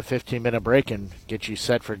a 10 to 15 minute break, and get you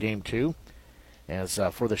set for game 2. As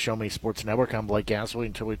for the Show Me Sports Network, I'm Blake Gasly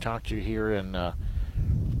until we talk to you here in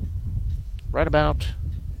right about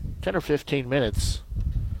 10 or 15 minutes.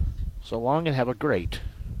 So long and have a great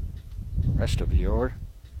rest of your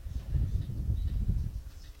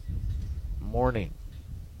morning.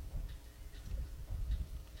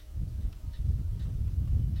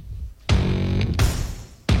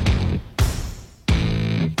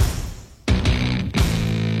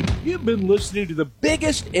 You've been listening to the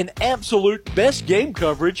biggest and absolute best game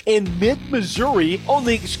coverage in mid-Missouri on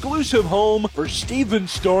the exclusive home for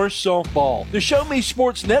Stevens Stars softball, the Show Me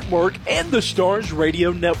Sports Network, and the Stars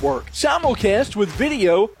Radio Network. Simulcast with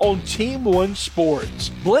video on Team One Sports.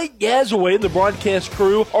 Blake Gasaway and the broadcast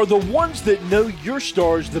crew are the ones that know your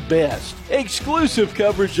Stars the best. Exclusive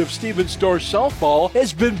coverage of Stevens Stars softball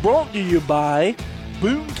has been brought to you by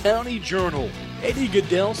Boone County Journal, Eddie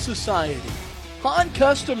Gaedel Society, Han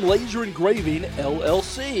Custom Laser Engraving,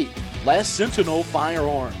 LLC, Last Sentinel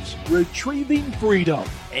Firearms, Retrieving Freedom,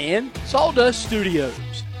 and Sawdust Studios.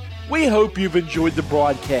 We hope you've enjoyed the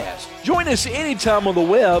broadcast. Join us anytime on the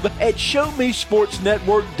web at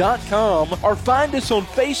ShowMeSportsNetwork.com or find us on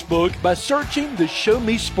Facebook by searching the Show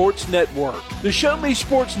Me Sports Network. The Show Me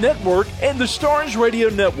Sports Network and the Stars Radio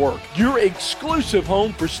Network, your exclusive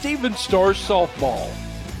home for Stevens Stars softball.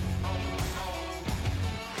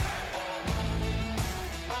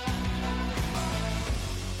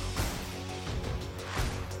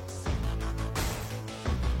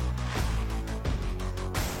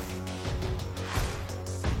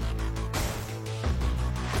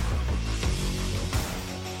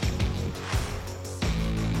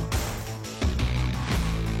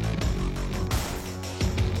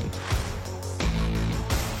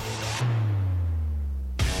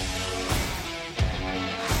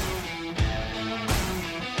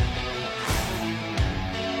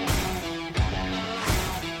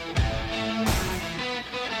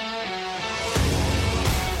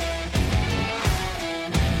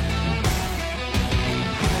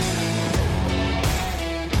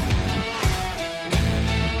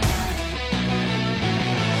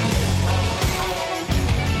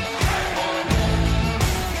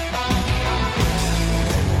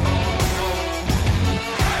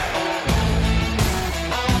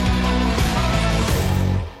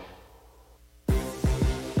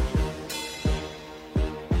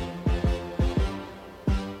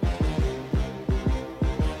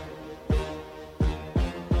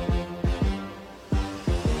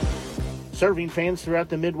 Serving fans throughout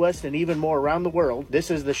the Midwest and even more around the world, this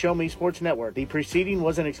is the Show Me Sports Network. The preceding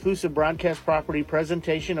was an exclusive broadcast property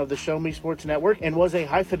presentation of the Show Me Sports Network and was a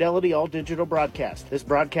high-fidelity, all-digital broadcast. This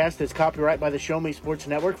broadcast is copyright by the Show Me Sports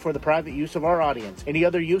Network for the private use of our audience. Any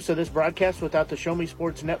other use of this broadcast without the Show Me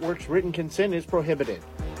Sports Network's written consent is prohibited.